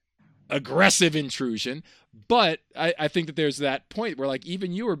aggressive intrusion. But I think that there's that point where like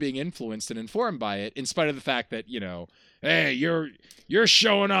even you are being influenced and informed by it, in spite of the fact that, hey, you're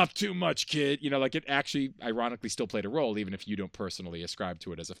showing off too much, kid. Like, it actually ironically still played a role, even if you don't personally ascribe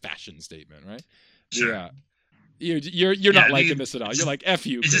to it as a fashion statement, right? Sure. You're not liking this at all. You're like, F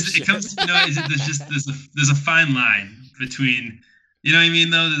you. It's just, it comes, there's a fine line between, you know what I mean,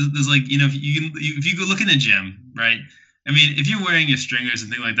 though? There's like, if you go look in the gym, right? I mean, if you're wearing your stringers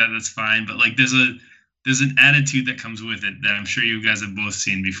and things like that, that's fine. But like, there's an attitude that comes with it that I'm sure you guys have both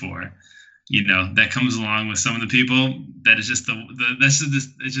seen before. That comes along with some of the people. That is just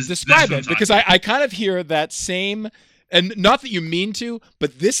it's just describe it, because I kind of hear that same, and not that you mean to,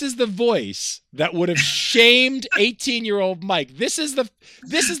 but this is the voice that would have shamed 18-year-old Mike. This is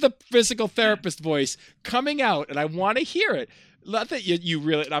the physical therapist voice coming out, and I want to hear it. Not that you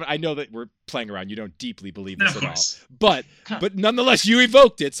really, I know that we're playing around. You don't deeply believe this at all, but nonetheless, you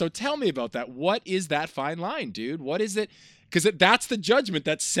evoked it. So tell me about that. What is that fine line, dude? What is it? Because that's the judgment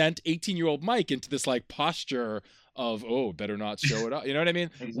that sent 18-year-old Mike into this like posture of, better not show it up. You know what I mean?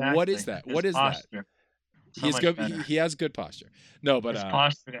 Exactly. What is that? What is posture. That? He's good. He has good posture. No, but his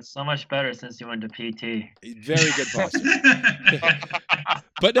posture got so much better since he went to PT. Very good posture.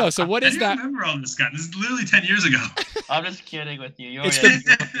 But no, so what is that? I remember all this, Scott. This is literally 10 years ago. I'm just kidding with you.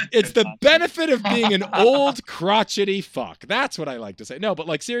 It's the benefit of being an old crotchety fuck. That's what I like to say. No, but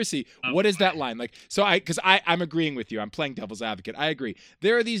like seriously, what is that line? Like, so I'm agreeing with you. I'm playing devil's advocate. I agree.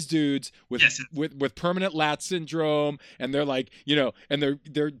 There are these dudes with permanent lat syndrome, and they're like, and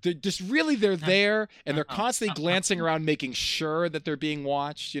they're just really there, and they're constantly glancing around, making sure that they're being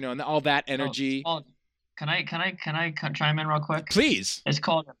watched, and all that energy. Can I chime in real quick? Please. It's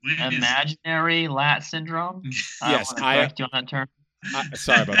called imaginary lat syndrome. Yes, I correct you on that term.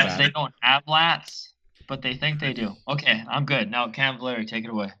 Sorry about that. They don't have lats, but they think they do. Okay, I'm good. Now, Cavaliere, take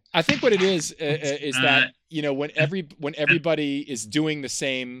it away. I think what it is that when everybody is doing the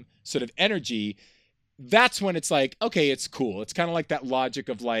same sort of energy, that's when it's like, okay, it's cool. It's kind of like that logic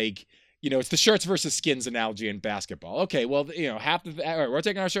of like, it's the shirts versus skins analogy in basketball. Okay, well, half of all right, we're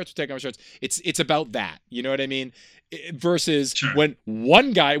taking our shirts. It's about that. You know what I mean? Versus when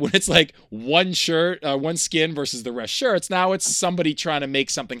it's like one shirt, one skin versus the rest shirts. Now it's somebody trying to make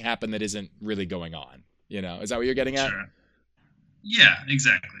something happen that isn't really going on. Is that what you're getting at? Sure. Yeah,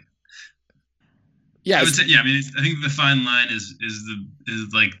 exactly. Yeah, I would say, I mean, I think the fine line is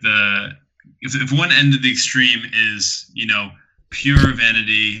like if one end of the extreme is pure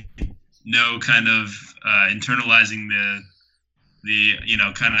vanity. No kind of internalizing the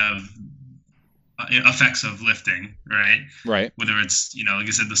kind of effects of lifting, right? Right. Whether it's like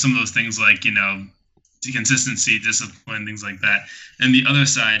I said, some of those things like consistency, discipline, things like that. And the other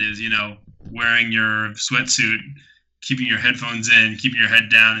side is wearing your sweatsuit, keeping your headphones in, keeping your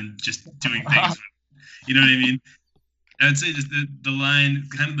head down, and just doing things. You know what I mean? I would say just the line,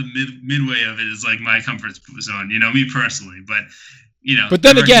 kind of the midway of it is like my comfort zone. Me personally, but. But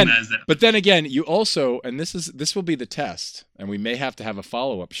then again, you also, and this will be the test, and we may have to have a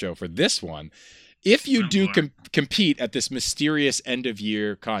follow-up show for this one. If you compete at this mysterious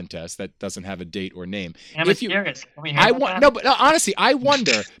end-of-year contest that doesn't have a date or name, honestly, I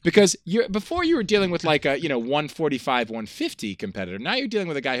wonder, because before you were dealing with like a 145, 150 competitor. Now you're dealing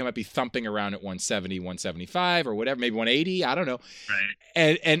with a guy who might be thumping around at 170, 175, or whatever, maybe 180. I don't know.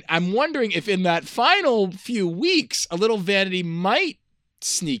 Right. And I'm wondering if in that final few weeks, a little vanity might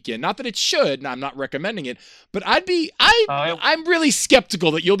sneak in. Not that it should, and I'm not recommending it, but I'm really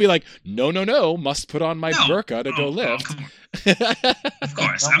skeptical that you'll be like, no, must put on my burqa to go lift. Of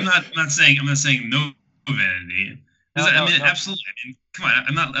course. I'm not saying no vanity. Absolutely. I mean, come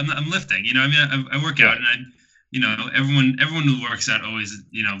on, I'm lifting. I work out, and everyone who works out always,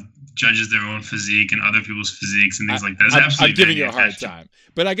 judges their own physique and other people's physiques and things like that. I'm giving you a hard time.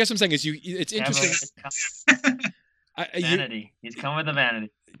 But I guess I'm saying is it's interesting. Vanity. He's come with the vanity.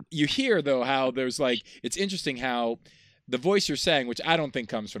 You hear though how there's like, it's interesting how the voice you're saying, which I don't think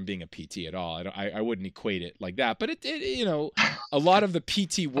comes from being a PT at all. I wouldn't equate it like that, but it a lot of the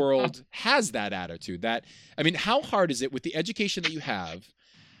PT world has that attitude. That, I mean, how hard is it with the education that you have?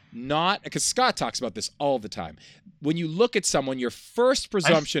 Not because Scott talks about this all the time. When you look at someone, your first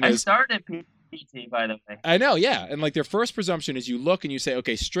presumption is. I started PT, by the way. I know, yeah, and like their first presumption is you look and you say,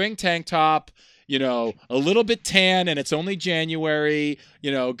 okay, string tank top. A little bit tan, and it's only January.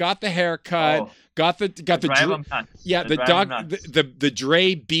 Got the haircut, got the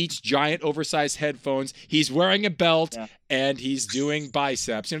Dre Beats giant oversized headphones. He's wearing a belt, and he's doing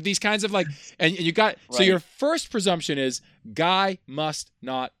biceps. These kinds of like, and you got so your first presumption is guy must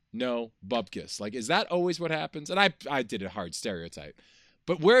not know bupkis. Like, is that always what happens? And I did a hard stereotype,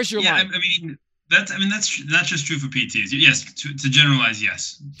 but where's your line? I mean. That's not just true for PTs. Yes, to generalize,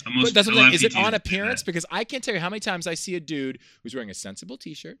 yes. But that's what I'm saying. Is it on appearance? Because I can't tell you how many times I see a dude who's wearing a sensible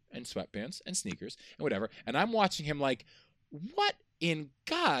T-shirt and sweatpants and sneakers and whatever, and I'm watching him like, what in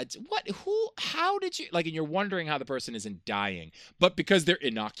God's how did you, like, and you're wondering how the person isn't dying, but because they're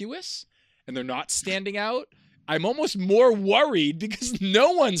innocuous and they're not standing out, I'm almost more worried because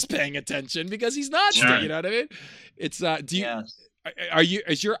no one's paying attention because he's not standing, you know what I mean? It's,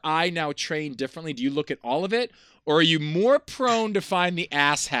 is your eye now trained differently? Do you look at all of it, or are you more prone to find the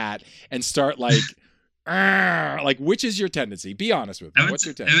ass hat and start like, which is your tendency? Be honest with me. What's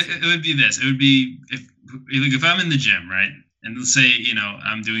your tendency? It would be this. It would be if I'm in the gym, right? And let's say,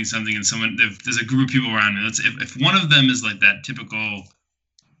 I'm doing something and there's a group of people around me. If one of them is like that typical,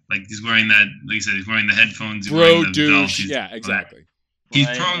 like he's wearing that, like you said, he's wearing the headphones, he's wearing the belt, yeah, exactly. He's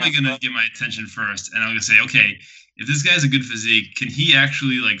probably going to get my attention first. And I'm going to say, okay, if this guy's a good physique, can he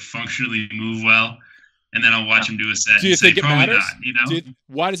actually like functionally move well? And then I'll watch him do a set. Do you think it matters? Not,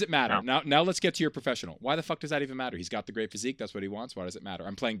 why does it matter? Now let's get to your professional. Why the fuck does that even matter? He's got the great physique. That's what he wants. Why does it matter?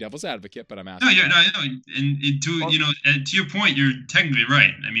 I'm playing devil's advocate, but I'm asking. And to your point, you're technically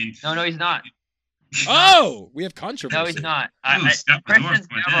right. I mean, no, he's not. Oh, we have controversy. No, he's not. Christian's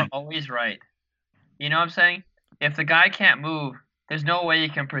never always right. You know what I'm saying? If the guy can't move, there's no way you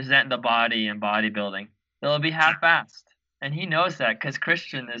can present the body in bodybuilding. It'll be half-assed, and he knows that because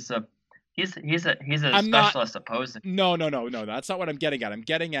Christian is a he's a specialist opposing. No. That's not what I'm getting at. I'm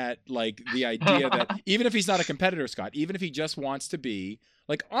getting at like the idea that even if he's not a competitor, Scott, even if he just wants to be,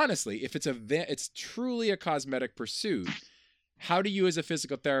 like, honestly, if it's truly a cosmetic pursuit, how do you as a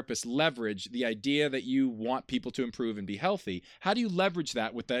physical therapist leverage the idea that you want people to improve and be healthy? How do you leverage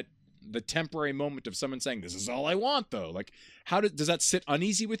that with the temporary moment of someone saying, this is all I want, though? Like, does that sit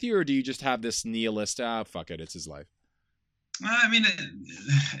uneasy with you, or do you just have this nihilist, fuck it, it's his life? I mean,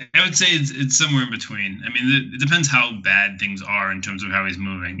 I would say it's somewhere in between. I mean, it depends how bad things are in terms of how he's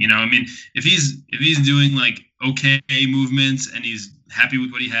moving. I mean, if he's doing like okay movements and he's happy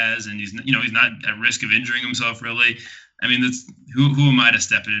with what he has and he's not at risk of injuring himself really. I mean, that's who am I to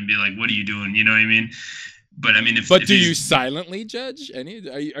step in and be like, what are you doing? You know what I mean? But I mean, if do you silently judge any?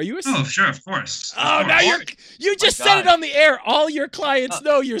 Are you? Oh, sure, of course. Oh, now you just said it on the air. All your clients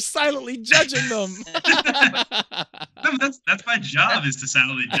know you're silently judging them. No, that's my job, is to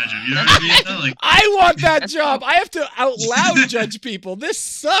silently judge them. You know what I mean? Like, I want that job. I have to out loud judge people. This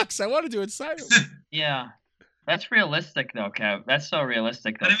sucks. I want to do it silently. Yeah, that's realistic though, Kev. That's so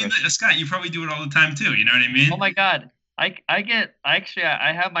realistic though. But I mean, Scott, you probably do it all the time too. You know what I mean? Oh my God. I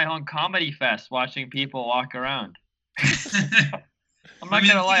have my own comedy fest watching people walk around. I'm not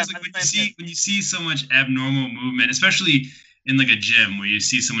gonna lie. Like when you see so much abnormal movement, especially in like a gym where you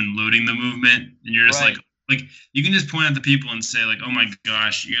see someone loading the movement, and you're just like you can just point at the people and say like, oh my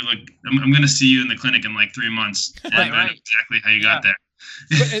gosh, you're like, I'm gonna see you in the clinic in like 3 months, and I know exactly how you got there.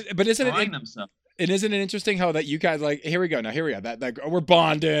 But isn't it? And isn't it interesting how that you guys like, here we go. That we're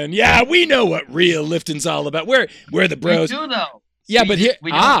bonding. Yeah, we know what real lifting's all about. We're the bros. We do though. Yeah, but here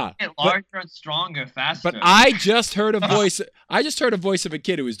we get larger and stronger faster. But I just heard a voice. I just heard a voice of a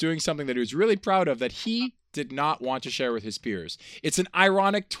kid who was doing something that he was really proud of that he did not want to share with his peers. It's an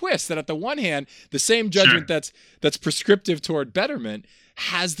ironic twist that at the one hand, the same judgment that's prescriptive toward betterment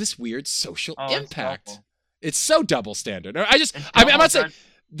has this weird social impact. It's so double standard. I'm not saying.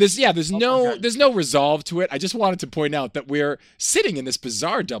 There's no resolve to it. I just wanted to point out that we're sitting in this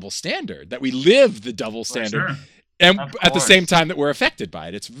bizarre double standard, that we live the double standard, and at the same time that we're affected by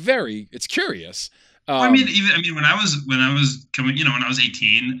it. It's curious. When I was coming, when I was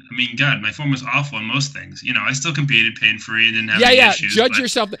 18, I mean, God, my form was awful on most things. I still competed pain-free and didn't have any issues. Judge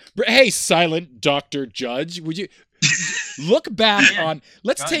yourself. Hey, silent Dr. Judge, would you look back on?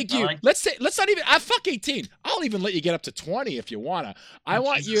 Let's not even. Fuck 18. I'll even let you get up to 20 if you wanna. I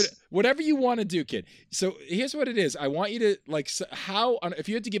want you to, whatever you want to do, kid. So here's what it is. I want you to if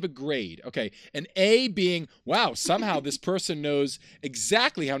you had to give a grade, okay, an A being wow, somehow this person knows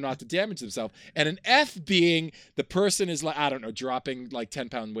exactly how not to damage themselves, and an F being the person is like, I don't know, dropping like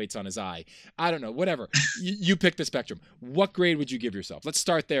 10-pound weights on his eye. I don't know, whatever. you pick the spectrum. What grade would you give yourself? Let's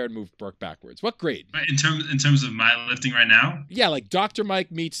start there and work backwards. What grade? In terms of my lifting right now? Yeah, like Dr.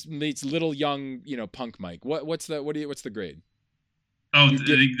 Mike meets little young, punk Mike. What's the grade? Oh,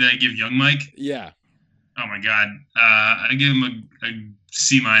 did I give young Mike? Yeah. Oh my God. I give him a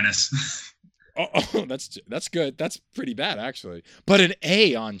C-. Oh, that's good. That's pretty bad actually. But an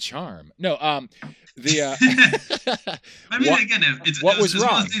A on charm. No, I mean, again, it's wrong? One of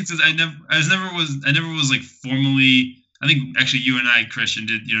the things is I never was like formally. I think actually you and I, Christian,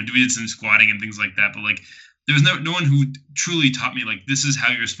 did we did some squatting and things like that, but like there was no one who truly taught me like this is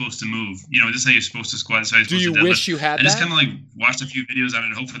how you're supposed to move. This is how you're supposed to squat. This is how you're supposed to deadlift. Do you wish you had that? I just kind of like watched a few videos on it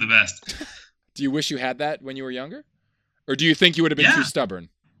and hope for the best. Do you wish you had that when you were younger, or do you think you would have been too stubborn?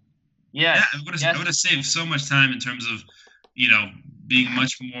 Yeah, I would have saved so much time in terms of being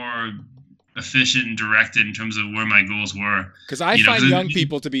much more efficient and directed in terms of where my goals were. Because I find young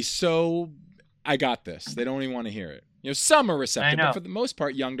people to be so, I got this. They don't even want to hear it. Some are receptive, but for the most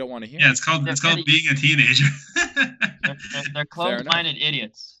part, young don't want to hear it. Yeah, it's called being a teenager. They're closed-minded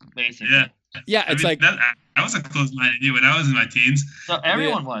idiots, basically. Yeah, it's I was a closed-minded idiot when I was in my teens. So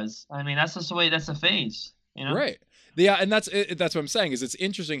everyone was. I mean, that's just the way. That's a phase, Right. Yeah, and that's what I'm saying is it's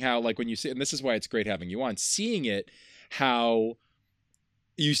interesting how, like, when you see, and this is why it's great having you on, seeing it, how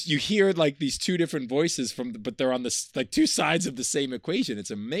you hear like these two different voices but they're on this like two sides of the same equation. It's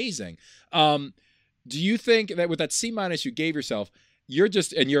amazing. Do you think that with that C- you gave yourself, you're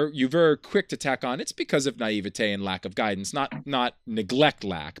very quick to tack on, it's because of naivete and lack of guidance, not neglect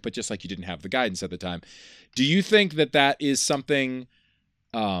lack, but just like you didn't have the guidance at the time. Do you think that is something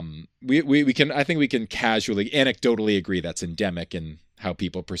we can casually, anecdotally agree that's endemic in how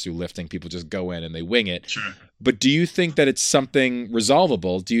people pursue lifting? People just go in and they wing it. Sure. But do you think that it's something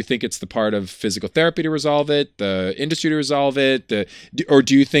resolvable? Do you think it's the part of physical therapy to resolve it, the industry to resolve it, or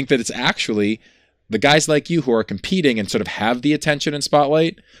do you think that it's actually the guys like you who are competing and sort of have the attention and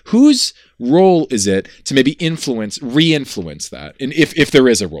spotlight? Whose role is it to maybe re-influence that? And if there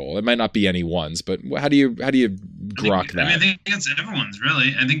is a role, it might not be anyone's, but how do you grok that? I think it's everyone's,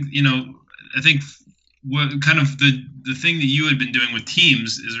 really. I think what kind of the thing that you had been doing with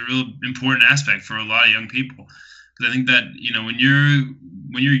teams is a real important aspect for a lot of young people. Because I think that, when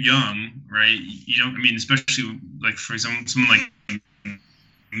you're young, right, especially like for someone like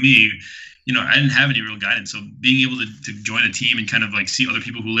me, I didn't have any real guidance. So being able to join a team and kind of like see other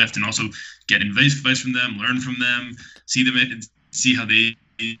people who lift and also get advice from them, learn from them, see them and see how they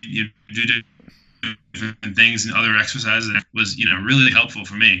do different things and other exercises was, really helpful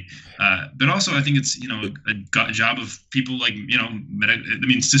for me. But also I think it's, a job of people like,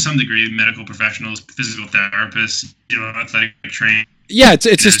 to some degree, medical professionals, physical therapists, athletic trainers. Yeah,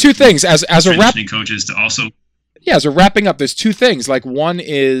 it's just two things as a rep coaches to also. Yeah, so wrapping up, there's two things. Like one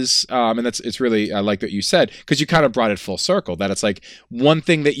is, and it's really, I like what you said, because you kind of brought it full circle, that it's like one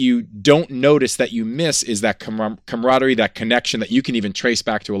thing that you don't notice that you miss is that camaraderie, that connection that you can even trace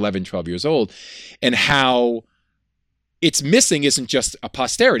back to 11, 12 years old, and how it's missing isn't just a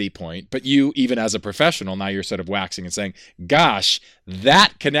posterity point, but you, even as a professional, now you're sort of waxing and saying, gosh,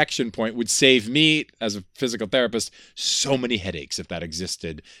 that connection point would save me as a physical therapist so many headaches if that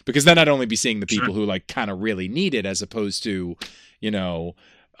existed. Because then I'd only be seeing the people who like kind of really need it, as opposed to,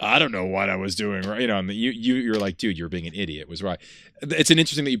 I don't know what I was doing, right? And you're like, dude, you're being an idiot, was right. It's an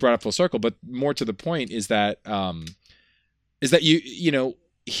interesting that you brought up full circle, but more to the point is that you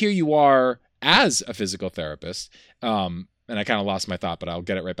here you are as a physical therapist, and I kind of lost my thought, but I'll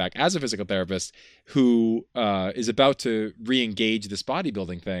get it right back. As a physical therapist who is about to re-engage this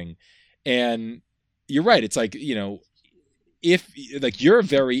bodybuilding thing, and you're right, it's like, if like you're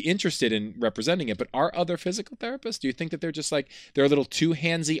very interested in representing it, but are other physical therapists, do you think that they're just like, they're a little too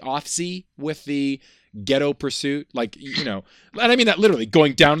handsy-offsy with the ghetto pursuit? Like, and I mean that literally,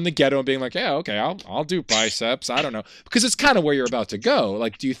 going down in the ghetto and being like, yeah, okay, I'll do biceps. I don't know. Because it's kind of where you're about to go.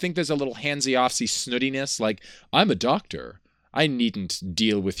 Like, do you think there's a little handsy-offsy snootiness? Like, I'm a doctor. I needn't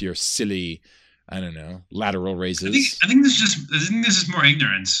deal with your silly, I don't know, lateral raises. I think this is more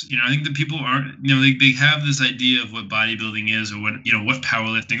ignorance. I think that people aren't, they have this idea of what bodybuilding is, or what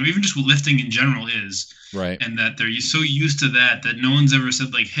powerlifting, or even just what lifting in general is. Right. And that they're so used to that no one's ever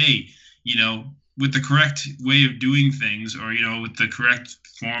said like, hey, with the correct way of doing things, or, with the correct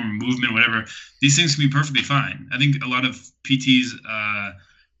form, movement, whatever, these things can be perfectly fine. I think a lot of PTs,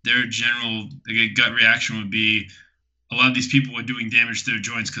 their general gut reaction would be, a lot of these people are doing damage to their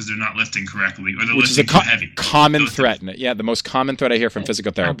joints because they're not lifting correctly, or they're lifting too heavy. Common threat. Yeah, the most common threat I hear from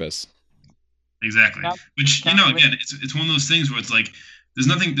physical therapists. Exactly. Which, again, it's one of those things where it's like, there's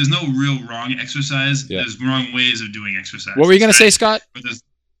no real wrong exercise. Yeah. There's wrong ways of doing exercise. What were you going to say, Scott?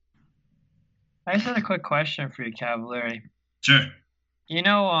 I just had a quick question for you, Cavaliere. Sure.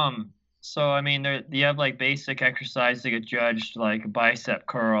 So I mean, you have like basic exercise to get judged, like a bicep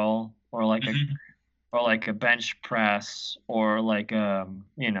curl, or like a bench press, or like some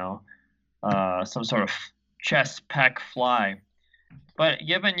sort of chest pec fly. But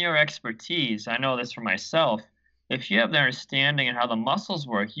given your expertise, I know this for myself, if you have the understanding of how the muscles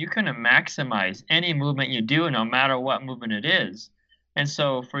work, you can maximize any movement you do, no matter what movement it is. And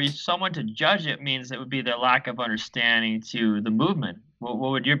so for someone to judge it means it would be their lack of understanding to the movement. What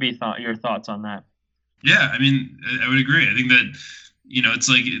would your thoughts on that? Yeah, I mean, I would agree. I think that,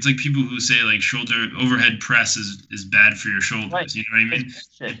 it's like people who say like shoulder overhead press is bad for your shoulders. Right. You know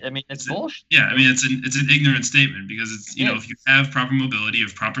what I mean? It's bullshit. Yeah, I mean, it's an ignorant statement, because it's, if you have proper mobility,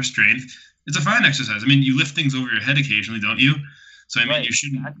 of proper strength, it's a fine exercise. I mean, you lift things over your head occasionally, don't you? So I mean, you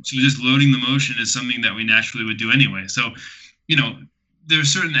shouldn't. So just loading the motion is something that we naturally would do anyway. So, there are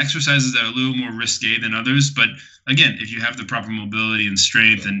certain exercises that are a little more risque than others, but again, if you have the proper mobility and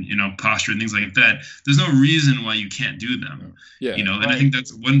strength and posture and things like that, there's no reason why you can't do them. Yeah. And I think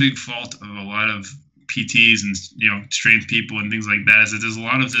that's one big fault of a lot of PTs and strength people and things like that is that there's a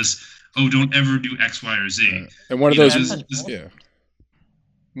lot of this. Oh, don't ever do X, Y, or Z. And one of those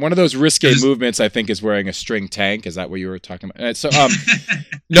one of those risque movements, I think, is wearing a string tank. Is that what you were talking about? So,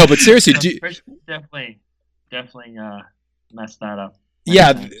 no, but seriously, definitely messed that up.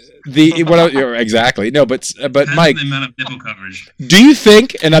 Yeah, exactly. No, but Mike, the amount of nipple coverage. Do you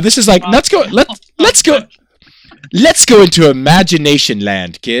think? And now this is like, let's go into imagination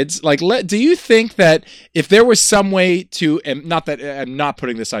land, kids. Like, do you think that if there was some way to, and not that I'm not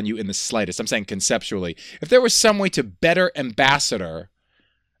putting this on you in the slightest, I'm saying conceptually, if there was some way to better ambassador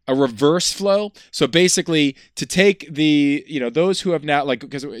a reverse flow, so basically to take the those who have now, like,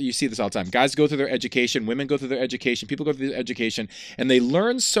 because you see this all the time, guys go through their education, women go through their education, people go through their education, and they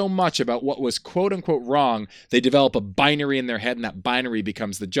learn so much about what was quote unquote wrong, they develop a binary in their head, and that binary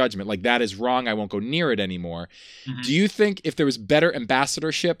becomes the judgment, like, that is wrong, I won't go near it anymore. Mm-hmm. Do you think if there was better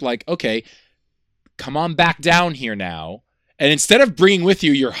ambassadorship, like, okay, come on back down here now, and instead of bringing with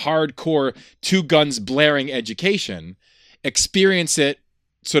you your hardcore two guns blaring education, experience it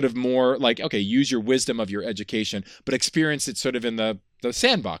sort of more like, okay, use your wisdom of your education, but experience it sort of in the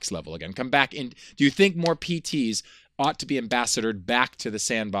sandbox level again. Come back in. Do you think more PTs ought to be ambassadored back to the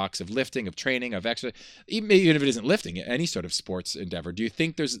sandbox of lifting, of training, of exercise, even if it isn't lifting, any sort of sports endeavor? Do you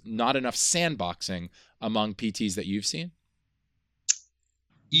think there's not enough sandboxing among PTs that you've seen?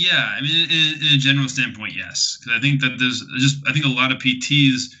 Yeah, I mean, in a general standpoint, yes. Because I think that I think a lot of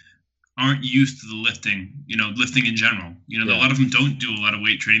PTs aren't used to the lifting, lifting in general. A lot of them don't do a lot of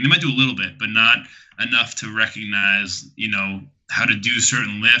weight training. They might do a little bit, but not enough to recognize, how to do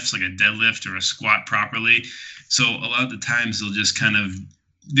certain lifts, like a deadlift or a squat properly. So a lot of the times they'll just kind of,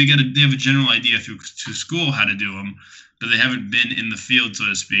 they have a general idea through school how to do them, but they haven't been in the field, so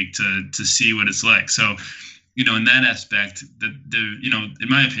to speak, to see what it's like. So, in that aspect, that they're, in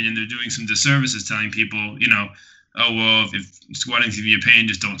my opinion, they're doing some disservices telling people, oh, well, if squatting's giving you pain,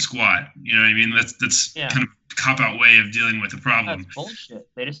 just don't squat. You know what I mean? That's kind of a cop-out way of dealing with a problem. That's bullshit.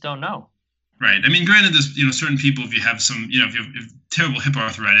 They just don't know. Right. I mean, granted, there's, certain people, if you have some, if you have terrible hip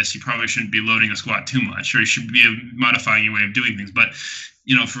arthritis, you probably shouldn't be loading a squat too much, or you should be modifying your way of doing things. But,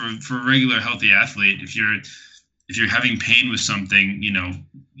 for a regular healthy athlete, if you're having pain with something,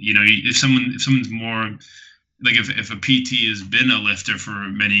 if someone's more, like if a PT has been a lifter for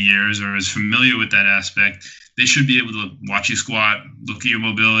many years or is familiar with that aspect, they should be able to watch you squat, look at your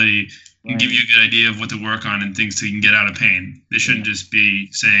mobility, and give you a good idea of what to work on and things so you can get out of pain. They shouldn't just be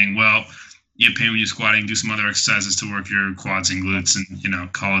saying, well, you have pain when you're squatting, do some other exercises to work your quads and glutes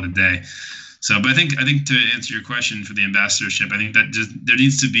and, call it a day. So, but I think to answer your question for the ambassadorship, I think that there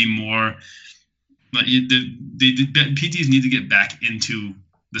needs to be more, but PTs need to get back into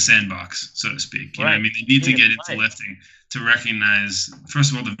the sandbox, so to speak. You know what I mean? They need to get into lifting to recognize,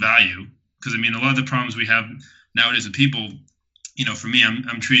 first of all, the value. Because, I mean, a lot of the problems we have nowadays with people, for me,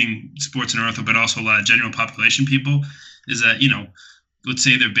 I'm treating sports and ortho, but also a lot of general population people, is that, let's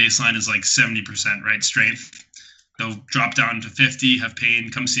say their baseline is like 70%, right, strength. They'll drop down to 50, have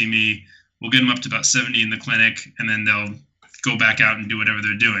pain, come see me. We'll get them up to about 70 in the clinic, and then they'll go back out and do whatever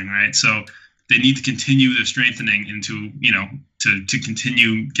they're doing, right? So they need to continue their strengthening into, to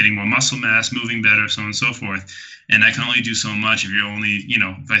continue getting more muscle mass, moving better, so on and so forth. And I can only do so much if you're only,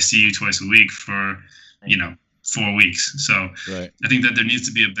 if I see you twice a week for, 4 weeks. So I think that there needs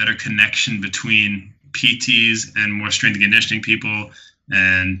to be a better connection between PTs and more strength and conditioning people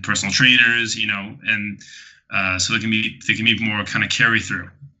and personal trainers, and so they can be more kind of carry through.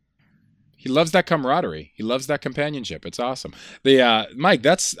 He loves that camaraderie. He loves that companionship. It's awesome. Mike,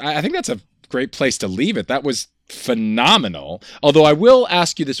 I think that's a great place to leave it. That was phenomenal. Although I will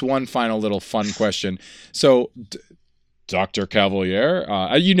ask you this one final little fun question. So, Dr. Cavaliere,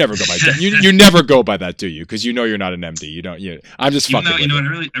 you never go by you never go by that, do you? Because you're not an MD. You don't. I'm just fucking.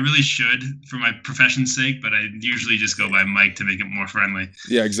 I really should for my profession's sake, but I usually just go by Mike to make it more friendly.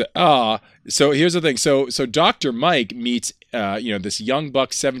 Yeah, exactly. So here's the thing. So Dr. Mike meets this young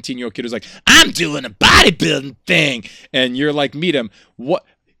buck, 17-year-old kid who's like, I'm doing a bodybuilding thing, and you're like, meet him. What?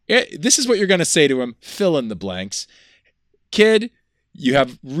 This is what you're going to say to him. Fill in the blanks. Kid, you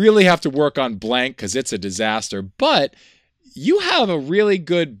really have to work on blank because it's a disaster, but you have a really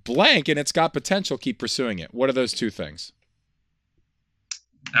good blank and it's got potential. Keep pursuing it. What are those two things?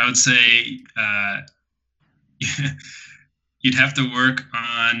 I would say you'd have to work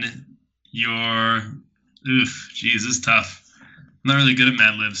on your, this is tough. not really good at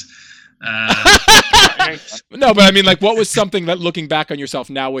Mad Libs. No, but I mean, like, what was something that, looking back on yourself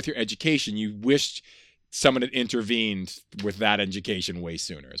now with your education, you wished someone had intervened with that education way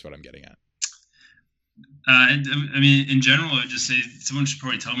sooner, is what I'm getting at. I mean, in general, I would just say someone should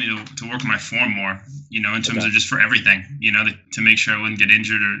probably tell me to work on my form more, in terms of just for everything, to make sure I wouldn't get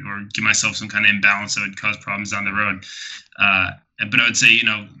injured or give myself some kind of imbalance that would cause problems down the road. But I would say,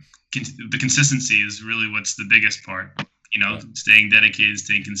 the consistency is really what's the biggest part, staying dedicated,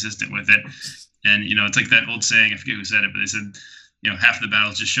 staying consistent with it. And, it's like that old saying, I forget who said it, but they said, half the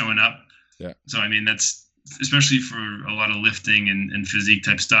battle is just showing up. Yeah. So, I mean, that's, especially for a lot of lifting and physique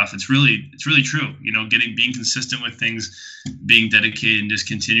type stuff, it's really true. Being consistent with things, being dedicated, and just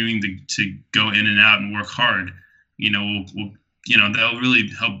continuing to go in and out and work hard. Will that'll really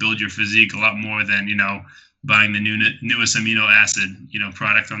help build your physique a lot more than buying the newest amino acid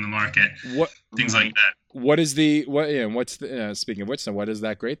product on the market. Things like that. Speaking of which, so what is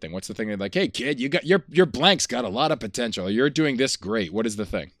that great thing? What's the thing like, hey kid, you got your blank's got a lot of potential. You're doing this great. What is the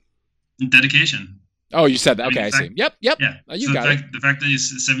thing? Dedication. Oh, you said that. Okay, I see. Yep. Yeah. You got it. The fact that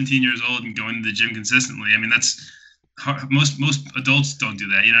he's 17 years old and going to the gym consistently, I mean, that's hard. Most adults don't do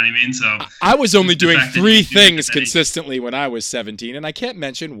that. You know what I mean? So I was only doing 3 things consistently when I was 17, and I can't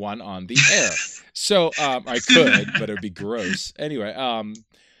mention one on the air. So I could, but it would be gross. Anyway,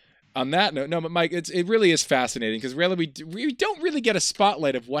 on that note, no, but Mike, it really is fascinating because really we don't really get a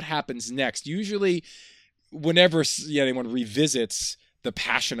spotlight of what happens next. Usually, whenever anyone revisits the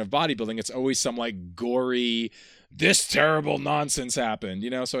passion of bodybuilding, it's always some like gory, this terrible nonsense happened,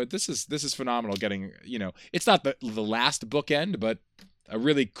 so this is phenomenal getting, it's not the last bookend, but a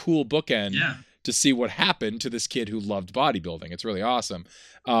really cool bookend to see what happened to this kid who loved bodybuilding. It's really awesome.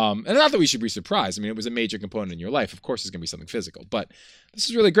 And not that we should be surprised. I mean, it was a major component in your life. Of course, it's going to be something physical, but this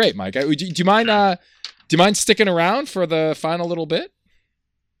is really great, Mike. Do you mind sticking around for the final little bit?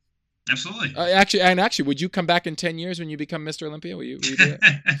 Absolutely. Actually, would you come back in 10 years when you become Mr. Olympia? Will you do that?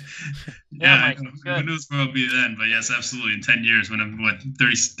 Yeah, who knows where I'll be then? But yes, absolutely. In 10 years, when I'm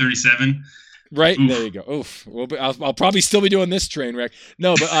 37. Right. Oof. There you go. Oof. I'll probably still be doing this train wreck.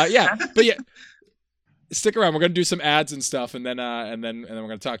 No, but yeah. Stick around. We're gonna do some ads and stuff, and then we're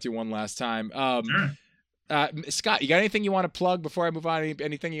gonna talk to you one last time. Sure. Scott, you got anything you want to plug before I move on?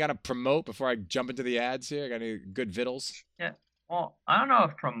 Anything you got to promote before I jump into the ads here? Got any good vittles? Yeah. Well, I don't know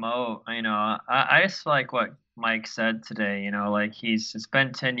if promote, I just like what Mike said today, like it's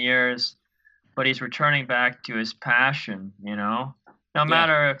been 10 years, but he's returning back to his passion, no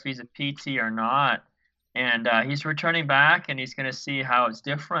matter if he's a PT or not. And he's returning back and he's going to see how it's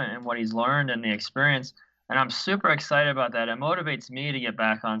different and what he's learned and the experience. And I'm super excited about that. It motivates me to get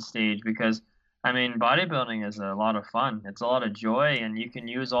back on stage because, bodybuilding is a lot of fun. It's a lot of joy, and you can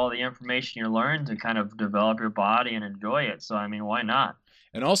use all the information you learn to kind of develop your body and enjoy it. So, why not?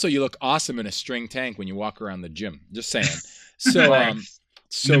 And also, you look awesome in a string tank when you walk around the gym. Just saying. So,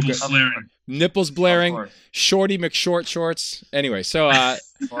 so nipples good. Blaring. Nipples blaring. Shorty McShort shorts. Anyway, so I'm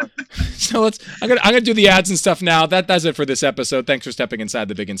gonna do the ads and stuff now. That does it for this episode. Thanks for stepping inside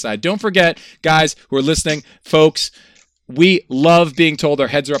the big inside. Don't forget, guys who are listening, folks. We love being told our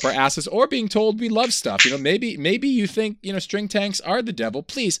heads are up our asses or being told we love stuff. Maybe you think, string tanks are the devil.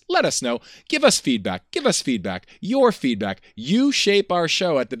 Please let us know. Give us feedback. Your feedback. You shape our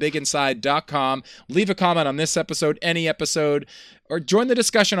show at thebiginside.com. Leave a comment on this episode, any episode, or join the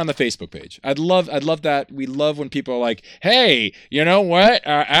discussion on the Facebook page. I'd love that. We love when people are like, hey, you know what?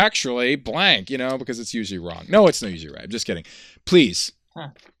 Actually, blank, because it's usually wrong. No, it's not usually right. I'm just kidding. Please.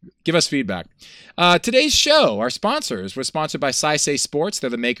 Give us feedback. Today's show, our sponsors, was sponsored by Saisei Sports. They're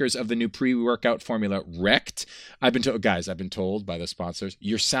the makers of the new pre-workout formula Rect. I've been told by the sponsors,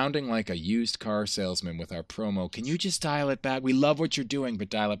 you're sounding like a used car salesman with our promo. Can you just dial it back? We love what you're doing, but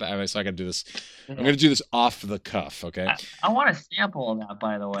dial it back. So I got to do this. I'm going to do this off the cuff, okay? I want a sample of that,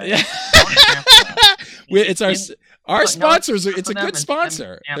 by the way. It's our sponsors. It's a good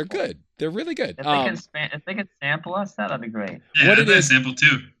sponsor. They're good. They're really good. If they could sample us, that'd be great. Yeah, what it is? Sample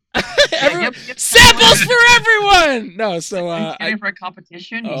too. Samples for everyone. No, so he's for a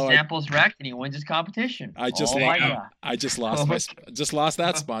competition. He samples Rect and he wins his competition. I just lost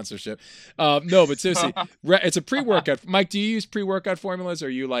that sponsorship. No, but seriously, it's a pre-workout. Mike, do you use pre-workout formulas, or are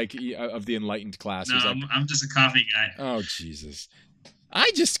you like of the enlightened class? No, I'm just a coffee guy. Oh Jesus. I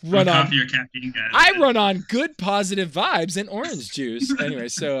just run on coffee or caffeine guy. I run on good positive vibes and orange juice. Anyway,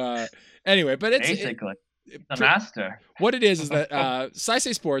 so but it's basically the master. What it is that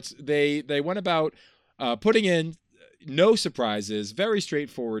Saisei Sports, they went about putting in no surprises, very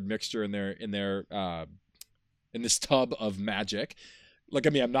straightforward mixture in this tub of magic. Look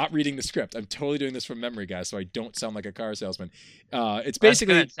at me. I'm not reading the script. I'm totally doing this from memory, guys, so I don't sound like a car salesman. It's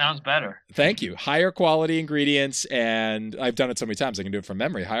basically... It sounds better. Thank you. Higher quality ingredients, and I've done it so many times I can do it from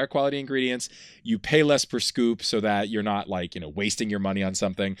memory. Higher quality ingredients. You pay less per scoop so that you're not wasting your money on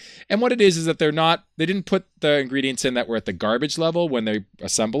something. And what it is that they didn't put the ingredients in that were at the garbage level when they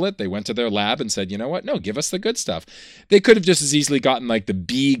assemble it. They went to their lab and said, you know what? No, give us the good stuff. They could have just as easily gotten like the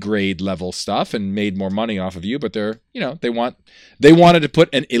B grade level stuff and made more money off of you, but they wanted to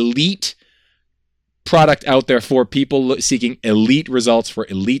put an elite product out there for people seeking elite results for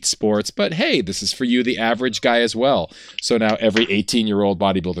elite sports. But hey, this is for you, the average guy, as well. So now every 18-year-old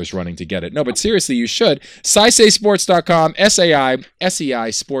bodybuilder is running to get it. No, but seriously, you should. SaiSeiSports.com, SAI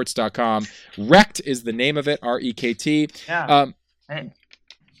Sports.com. Rekt is the name of it, R-E-K-T. Yeah.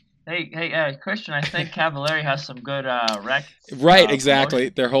 Hey, Christian, I think Cavaliere has some good Rekt. Right, exactly.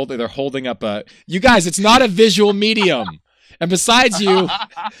 They're holding up a... You guys, it's not a visual medium. And besides, send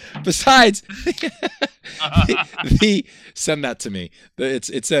that to me.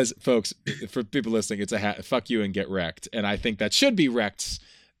 It says, folks, for people listening, it's a hat. Fuck you and get wrecked. And I think that should be Rekt's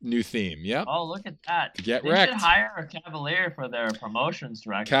new theme. Yep. Oh, look at that. Get they wrecked. Should hire a Cavaliere for their promotions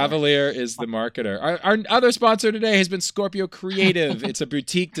director. Cavaliere is the marketer. Our other sponsor today has been Scorpio Creative. It's a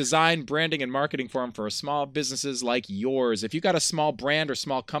boutique design, branding, and marketing firm for small businesses like yours. If you got a small brand or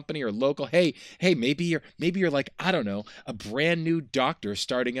small company or local, hey, maybe you're like, I don't know, a brand new doctor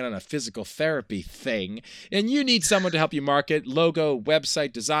starting in on a physical therapy thing, and you need someone to help you market, logo,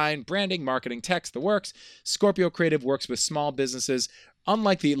 website design, branding, marketing, text, the works. Scorpio Creative works with small businesses.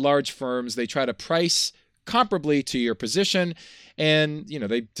 Unlike the large firms, they try to price comparably to your position, and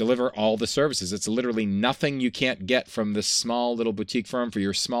they deliver all the services. It's literally nothing you can't get from this small little boutique firm for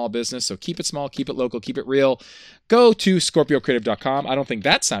your small business. So keep it small, keep it local, keep it real. Go to scorpiocreative.com. I don't think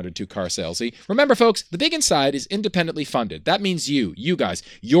that sounded too car salesy. Remember, folks, The Big Inside is independently funded. That means you guys,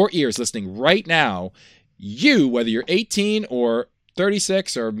 your ears listening right now, whether you're 18 or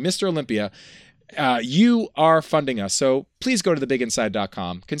 36 or Mr. Olympia, you are funding us. So please go to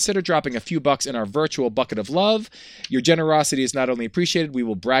thebiginside.com. Consider dropping a few bucks in our virtual bucket of love. Your generosity is not only appreciated, we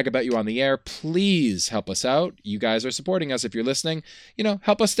will brag about you on the air. Please help us out. You guys are supporting us. If you're listening,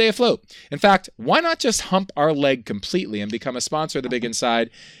 help us stay afloat. In fact, why not just hump our leg completely and become a sponsor of The Big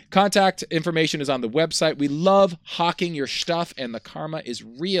Inside? Contact information is on the website. We love hawking your stuff, and the karma is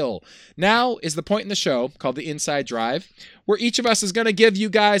real. Now is the point in the show called The Inside Drive, where each of us is going to give you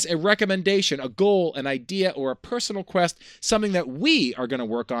guys a recommendation, a goal, an idea, or a personal quest, something that we are going to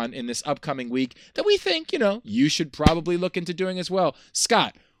work on in this upcoming week that we think, you should probably look into doing as well.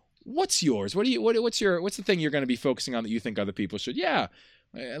 Scott, what's yours? What's the thing you're going to be focusing on that you think other people should? Yeah.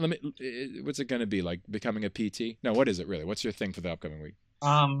 What's it going to be, like becoming a PT? No, what is it really? What's your thing for the upcoming week?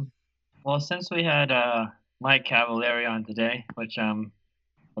 Well, since we had Mike Cavaliere on today, which I'm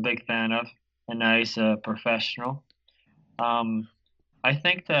a big fan of, a nice professional, I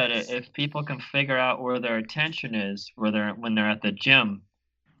think that if people can figure out where their attention is, when they're at the gym,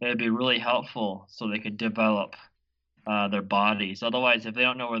 it'd be really helpful so they could develop their bodies. Otherwise, if they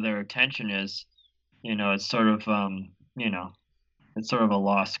don't know where their attention is, it's sort of it's sort of a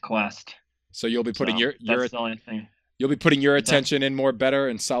lost quest. So you'll be putting that's the only thing. You'll be putting your attention in more better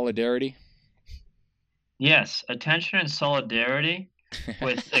in solidarity. Yes, attention and solidarity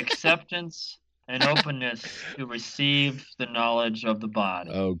with acceptance and openness to receive the knowledge of the body.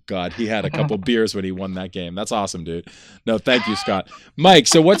 Oh God, he had a couple beers when he won that game. That's awesome, dude. No, thank you, Scott. Mike,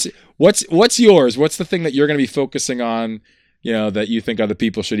 so what's yours? What's the thing that you're going to be focusing on? That you think other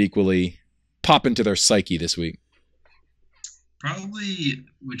people should equally pop into their psyche this week? Probably,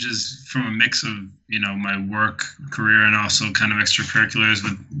 which is from a mix of my work career and also kind of extracurriculars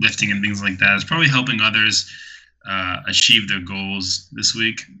with lifting and things like that, is probably helping others achieve their goals this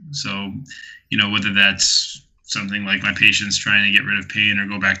week. So, whether that's something like my patients trying to get rid of pain or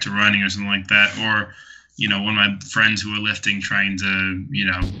go back to running or something like that, or, one of my friends who are lifting trying to,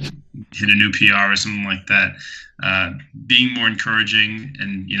 hit a new PR or something like that, being more encouraging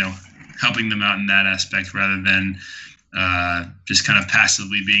and, helping them out in that aspect rather than just kind of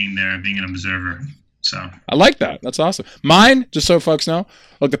passively being there, being an observer. So I like that. That's awesome. Mine, just so folks know,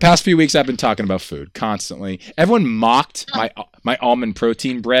 look, the past few weeks I've been talking about food constantly. Everyone mocked my almond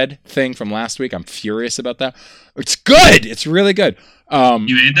protein bread thing from last week. I'm furious about that. It's good. It's really good.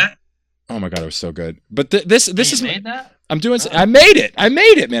 You made that? Oh my God, it was so good. But this is made that? I'm doing. Oh. I made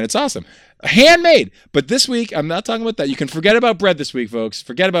it, man. It's awesome. Handmade. But this week I'm not talking about that. You can forget about bread this week, folks.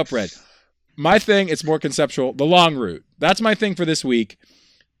 Forget about bread. My thing, it's more conceptual. The long route. That's my thing for this week.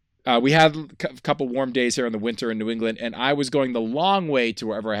 We had a couple warm days here in the winter in New England, and I was going the long way to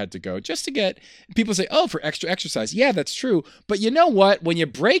wherever I had to go just to get. People say, "Oh, for extra exercise." Yeah, that's true. But you know what? When you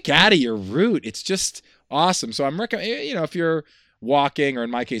break out of your route, it's just awesome. So I'm recommending, if you're walking or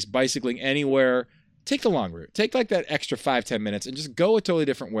in my case bicycling anywhere, take the long route. Take like that extra 5-10 minutes and just go a totally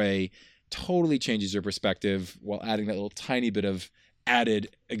different way. Totally changes your perspective while adding that little tiny bit of added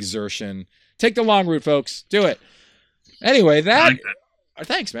exertion. Take the long route, folks. Do it. Anyway,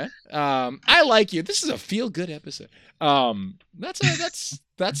 thanks, man. I like you. This is a feel-good episode. That's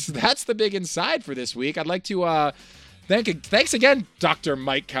the Big Inside for this week. I'd like to thanks again, Dr.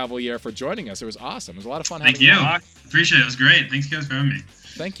 Mike Cavaliere, for joining us. It was awesome. It was a lot of fun. Thank you. Appreciate it. It was great. Thanks, guys, for having me.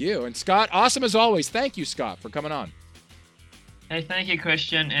 Thank you. And Scott, awesome as always. Thank you, Scott, for coming on. Hey, thank you,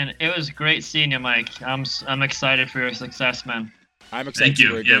 Christian, and it was great seeing you, Mike. I'm excited for your success, man. I'm excited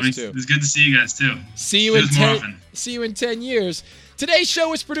for it goes too. It's good to see you guys too. See you in 10 years. Today's show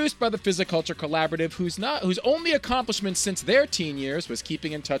was produced by the Physiculture Collaborative, whose only accomplishment since their teen years was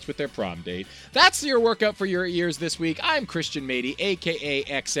keeping in touch with their prom date. That's your workout for your ears this week. I'm Christian Mady, aka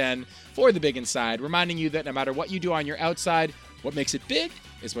XN, for the Big Inside, reminding you that no matter what you do on your outside, what makes it big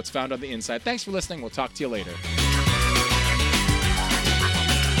is what's found on the inside. Thanks for listening. We'll talk to you later.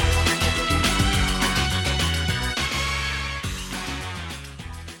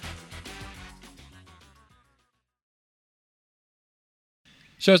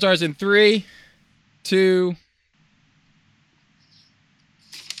 Show stars in 3, 2,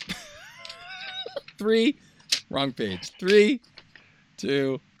 3. Wrong page. 3,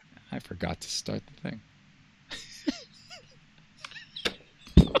 2. I forgot to start the thing.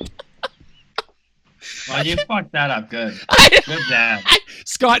 Well, you fucked that up good. Good dad.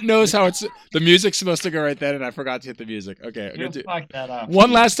 Scott knows how the music's supposed to go right then, and I forgot to hit the music. Okay. You fucked that up.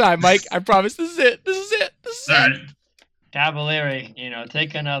 One last time, Mike. I promise. This is it. Cavaliere,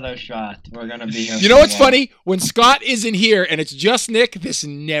 take another shot. We're going to be here. You know what's funny? When Scott isn't here and it's just Nick, this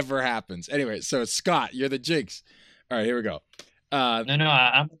never happens. Anyway, so Scott, you're the jinx. All right, here we go. No,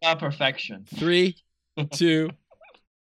 I'm about perfection. 3, 2,